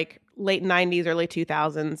college, like late 90s, early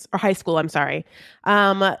 2000s, or high school, I'm sorry.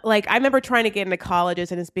 Like I remember trying to get into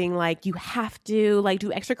colleges and it's being like, you have to like do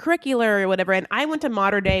extracurricular or whatever. And I went to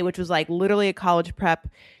Mater Dei, which was like literally a college prep,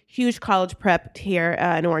 huge college prep here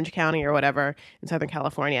in Orange County or whatever in Southern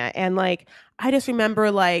California. And like, I just remember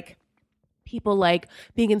like people like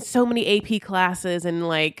being in so many AP classes and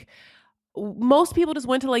like, most people just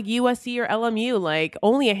went to like USC or LMU. Like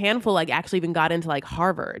only a handful like actually even got into like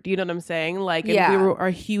Harvard. You know what I'm saying? Like and we were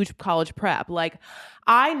a huge college prep. Like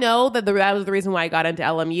I know that that was the reason why I got into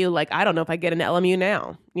LMU. Like I don't know if I get into LMU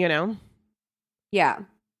now. You know? Yeah.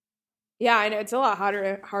 Yeah, I know it's a lot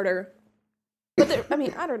harder. But I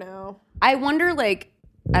mean, I don't know. I wonder like.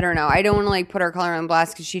 I don't know. I don't want to like put her color on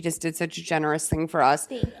blast because she just did such a generous thing for us.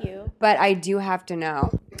 Thank you. But I do have to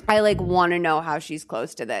know. I like want to know how she's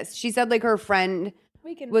close to this. She said like her friend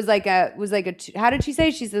was like a how did she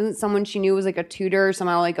say? She said someone she knew was like a tutor,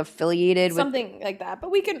 somehow like affiliated something like that.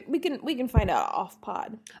 But we can find out off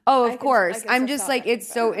pod. Oh, of course. I'm just like it's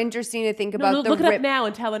so interesting to think about. Look it up now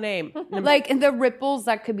and tell a name. Like the ripples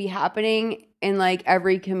that could be happening in like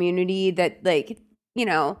every community that like, you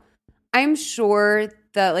know, I'm sure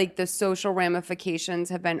that like the social ramifications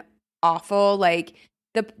have been awful. Like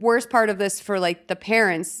the worst part of this for like the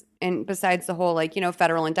parents, and besides the whole like, you know,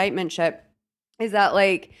 federal indictment shit, is that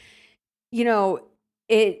like, you know,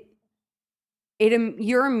 it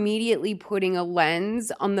you're immediately putting a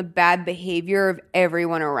lens on the bad behavior of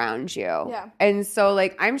everyone around you. Yeah. And so,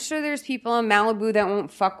 like, I'm sure there's people in Malibu that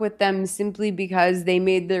won't fuck with them simply because they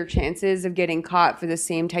made their chances of getting caught for the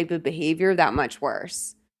same type of behavior that much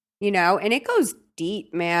worse. You know? And it goes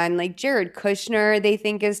deep, man. Like, Jared Kushner, they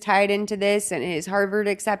think, is tied into this and his Harvard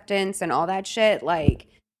acceptance and all that shit. Like,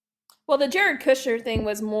 well, the Jared Kushner thing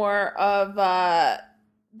was more of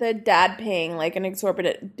the dad paying like an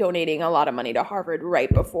exorbitant, donating a lot of money to Harvard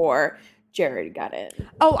right before Jared got it.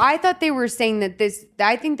 oh, I thought they were saying that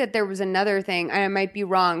I think that there was another thing, and I might be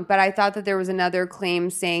wrong, but I thought that there was another claim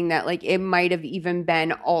saying that like it might have even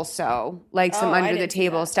been also like some Oh, I under the didn't see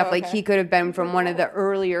table that. stuff. Oh, Like okay. he could have been from one of the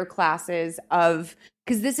earlier classes of,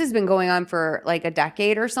 because this has been going on for like a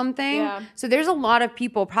decade or something. Yeah. So there's a lot of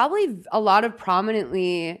people, probably a lot of prominent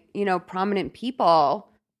people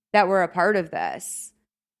that were a part of this.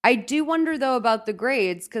 I do wonder though about the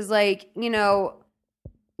grades, because like, you know,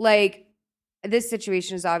 like this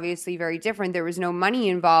situation is obviously very different. There was no money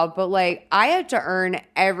involved, but like I had to earn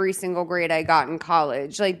every single grade I got in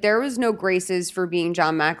college. Like there was no graces for being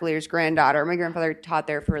John McAleer's granddaughter. My grandfather taught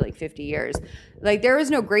there for like 50 years. Like there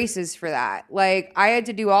was no graces for that. Like I had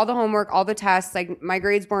to do all the homework, all the tests. Like my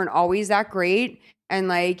grades weren't always that great. And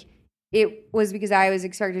like it was because I was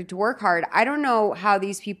expected to work hard. I don't know how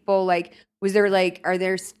these people like, was there like, are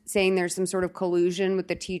they saying there's some sort of collusion with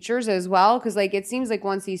the teachers as well? Because like it seems like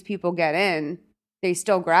once these people get in, they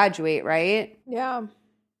still graduate, right? Yeah.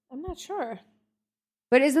 I'm not sure.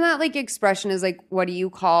 But isn't that like expression is like, what do you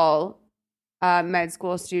call med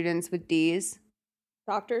school students with D's?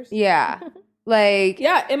 Doctors? Yeah. Like,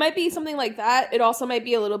 Yeah, it might be something like that. It also might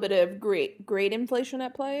be a little bit of grade inflation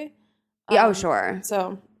at play. yeah, oh, sure.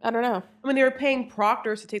 So, I don't know. I mean, they were paying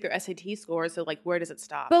proctors to take their SAT scores, so like, where does it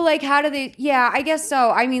stop? But like, how do they, yeah, I guess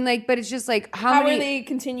so. I mean, like, but it's just like, How many, will they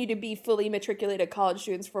continue to be fully matriculated college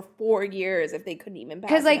students for 4 years if they couldn't even pass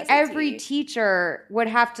because like an SAT? every teacher would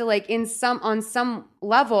have to like on some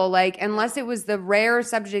level, like unless it was the rare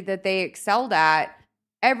subject that they excelled at,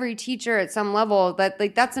 every teacher at some level, that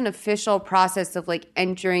like that's an official process of like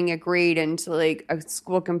entering a grade into like a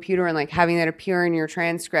school computer and like having that appear in your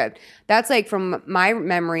transcript. That's like, from my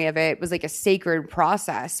memory of it, was like a sacred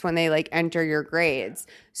process when they like enter your grades.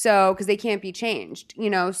 So because they can't be changed,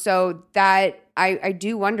 you know. So that I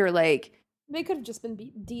do wonder, like, They could have just been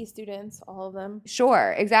D students, all of them.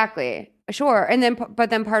 sure, exactly. Sure. And then, but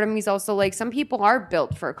then part of me is also like, some people are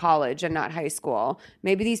built for college and not high school.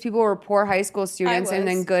 Maybe these people were poor high school students and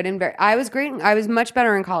then was. good and very, I was great. I was much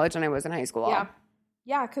better in college than I was in high school. Yeah.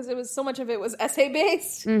 Yeah, because it was so much of it was essay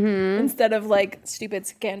based Mm-hmm. instead of like stupid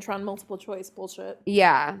Scantron multiple choice bullshit.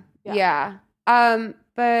 Yeah. Yeah. Yeah.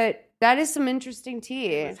 But that is some interesting tea.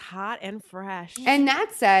 It's hot and fresh. And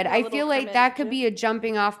that said, A I little feel like Kermit, that could yeah. be a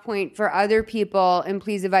jumping off point for other people in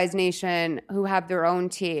Please Advise Nation who have their own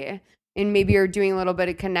tea and maybe are doing a little bit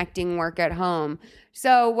of connecting work at home.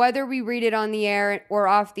 So whether we read it on the air or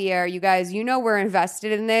off the air, you guys, you know we're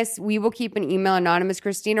invested in this. We will keep an email anonymous.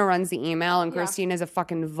 Christina runs the email, and Christina's a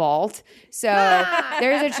fucking vault. So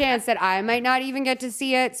there's a chance that I might not even get to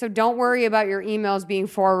see it. So don't worry about your emails being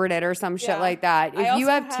forwarded or some shit Yeah. like that. If I also you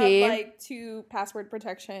have tea, like 2 password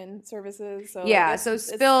protection services. So yeah. it's- So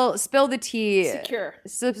it's spill the tea. secure.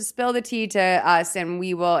 So spill the tea to us, and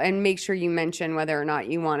we will, and make sure you mention whether or not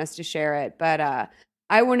you want us to share it. But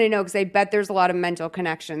I want to know, because I bet there's a lot of mental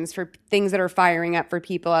connections for things that are firing up for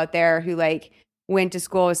people out there who like went to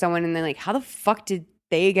school with someone and then like, how the fuck did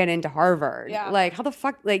they get into Harvard? Yeah. Like, how the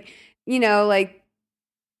fuck, like, you know, like,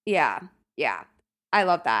 yeah. I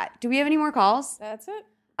love that. Do we have any more calls? That's it.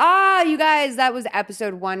 You guys, that was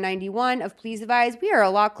episode 191 of Please Advise. We are a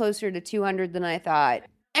lot closer to 200 than I thought.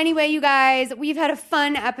 Anyway, you guys, we've had a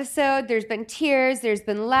fun episode. There's been tears, there's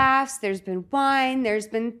been laughs, there's been wine, there's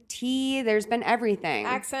been tea, there's been everything.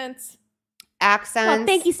 Accents. Accents. Oh,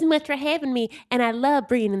 thank you so much for having me. And I love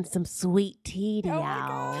bringing in some sweet tea to Oh my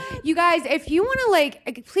y'all. You guys, if you want to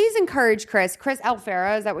like, please encourage Chris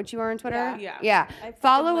Alfera. Is that what you are on Twitter? Yeah. I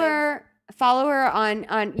Follow fucking love- her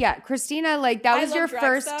on Christina. Like that I was love your drag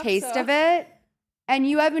first stuff, taste so- of it, and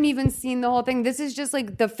you haven't even seen the whole thing. This is just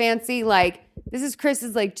like the fancy, like this is Chris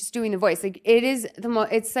is like just doing the voice. Like it is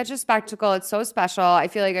it's such a spectacle. It's so special. I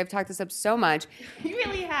feel like I've talked this up so much. You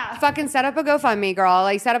really have. Fucking set up a GoFundMe, girl.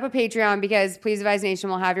 Like set up a Patreon, because Please Advise Nation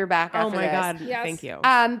will have your back Oh after my this. God. Yes. Thank you.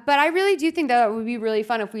 But I really do think that it would be really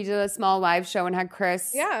fun if we did a small live show and had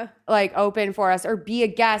Chris Yeah. like open for us or be a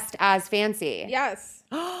guest as Fancy. Yes.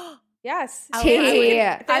 Yes. Tea.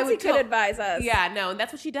 Fancy could advise us. Yeah, no, and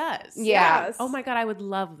that's what she does. Yeah. Yes. Oh my God, I would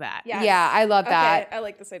love that. Yes. Yeah, I love that. Okay, I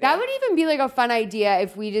like this idea. That would even be like a fun idea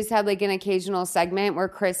if we just had like an occasional segment where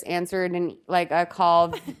Chris answered and like a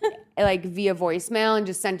call like via voicemail and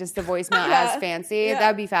just sent us the voicemail as fancy. Yeah. That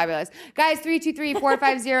would be fabulous. Guys,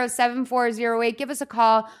 323-450-7408. Give us a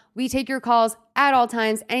call. We take your calls at all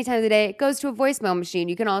times, any time of the day. It goes to a voicemail machine.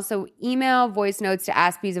 You can also email voice notes to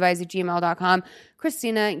askpleaseadvise@gmail.com.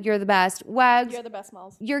 Christina, you're the best. Wags, You're the best,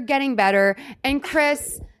 Malls. you're getting better. And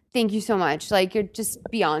Chris, thank you so much. Like, you're just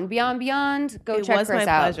beyond. Go It check was Chris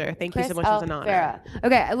my out. pleasure. Thank you so Chris much. It was an honor. Alfera.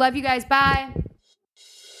 Okay, I love you guys. Bye.